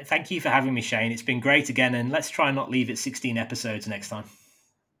 Thank you for having me, Shane. It's been great again, and let's try and not leave it 16 episodes next time.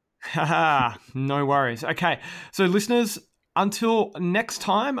 Haha, no worries. Okay, so listeners, until next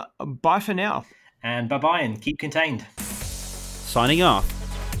time, bye for now. And bye-bye, and keep contained. Signing off,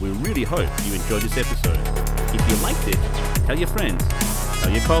 we really hope you enjoyed this episode. If you liked it, tell your friends,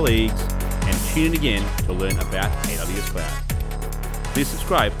 tell your colleagues, and tune in again to learn about AWS Cloud. Please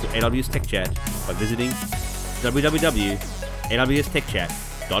subscribe to AWS Tech Chat by visiting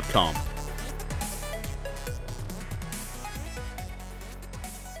www.awstechchat.com.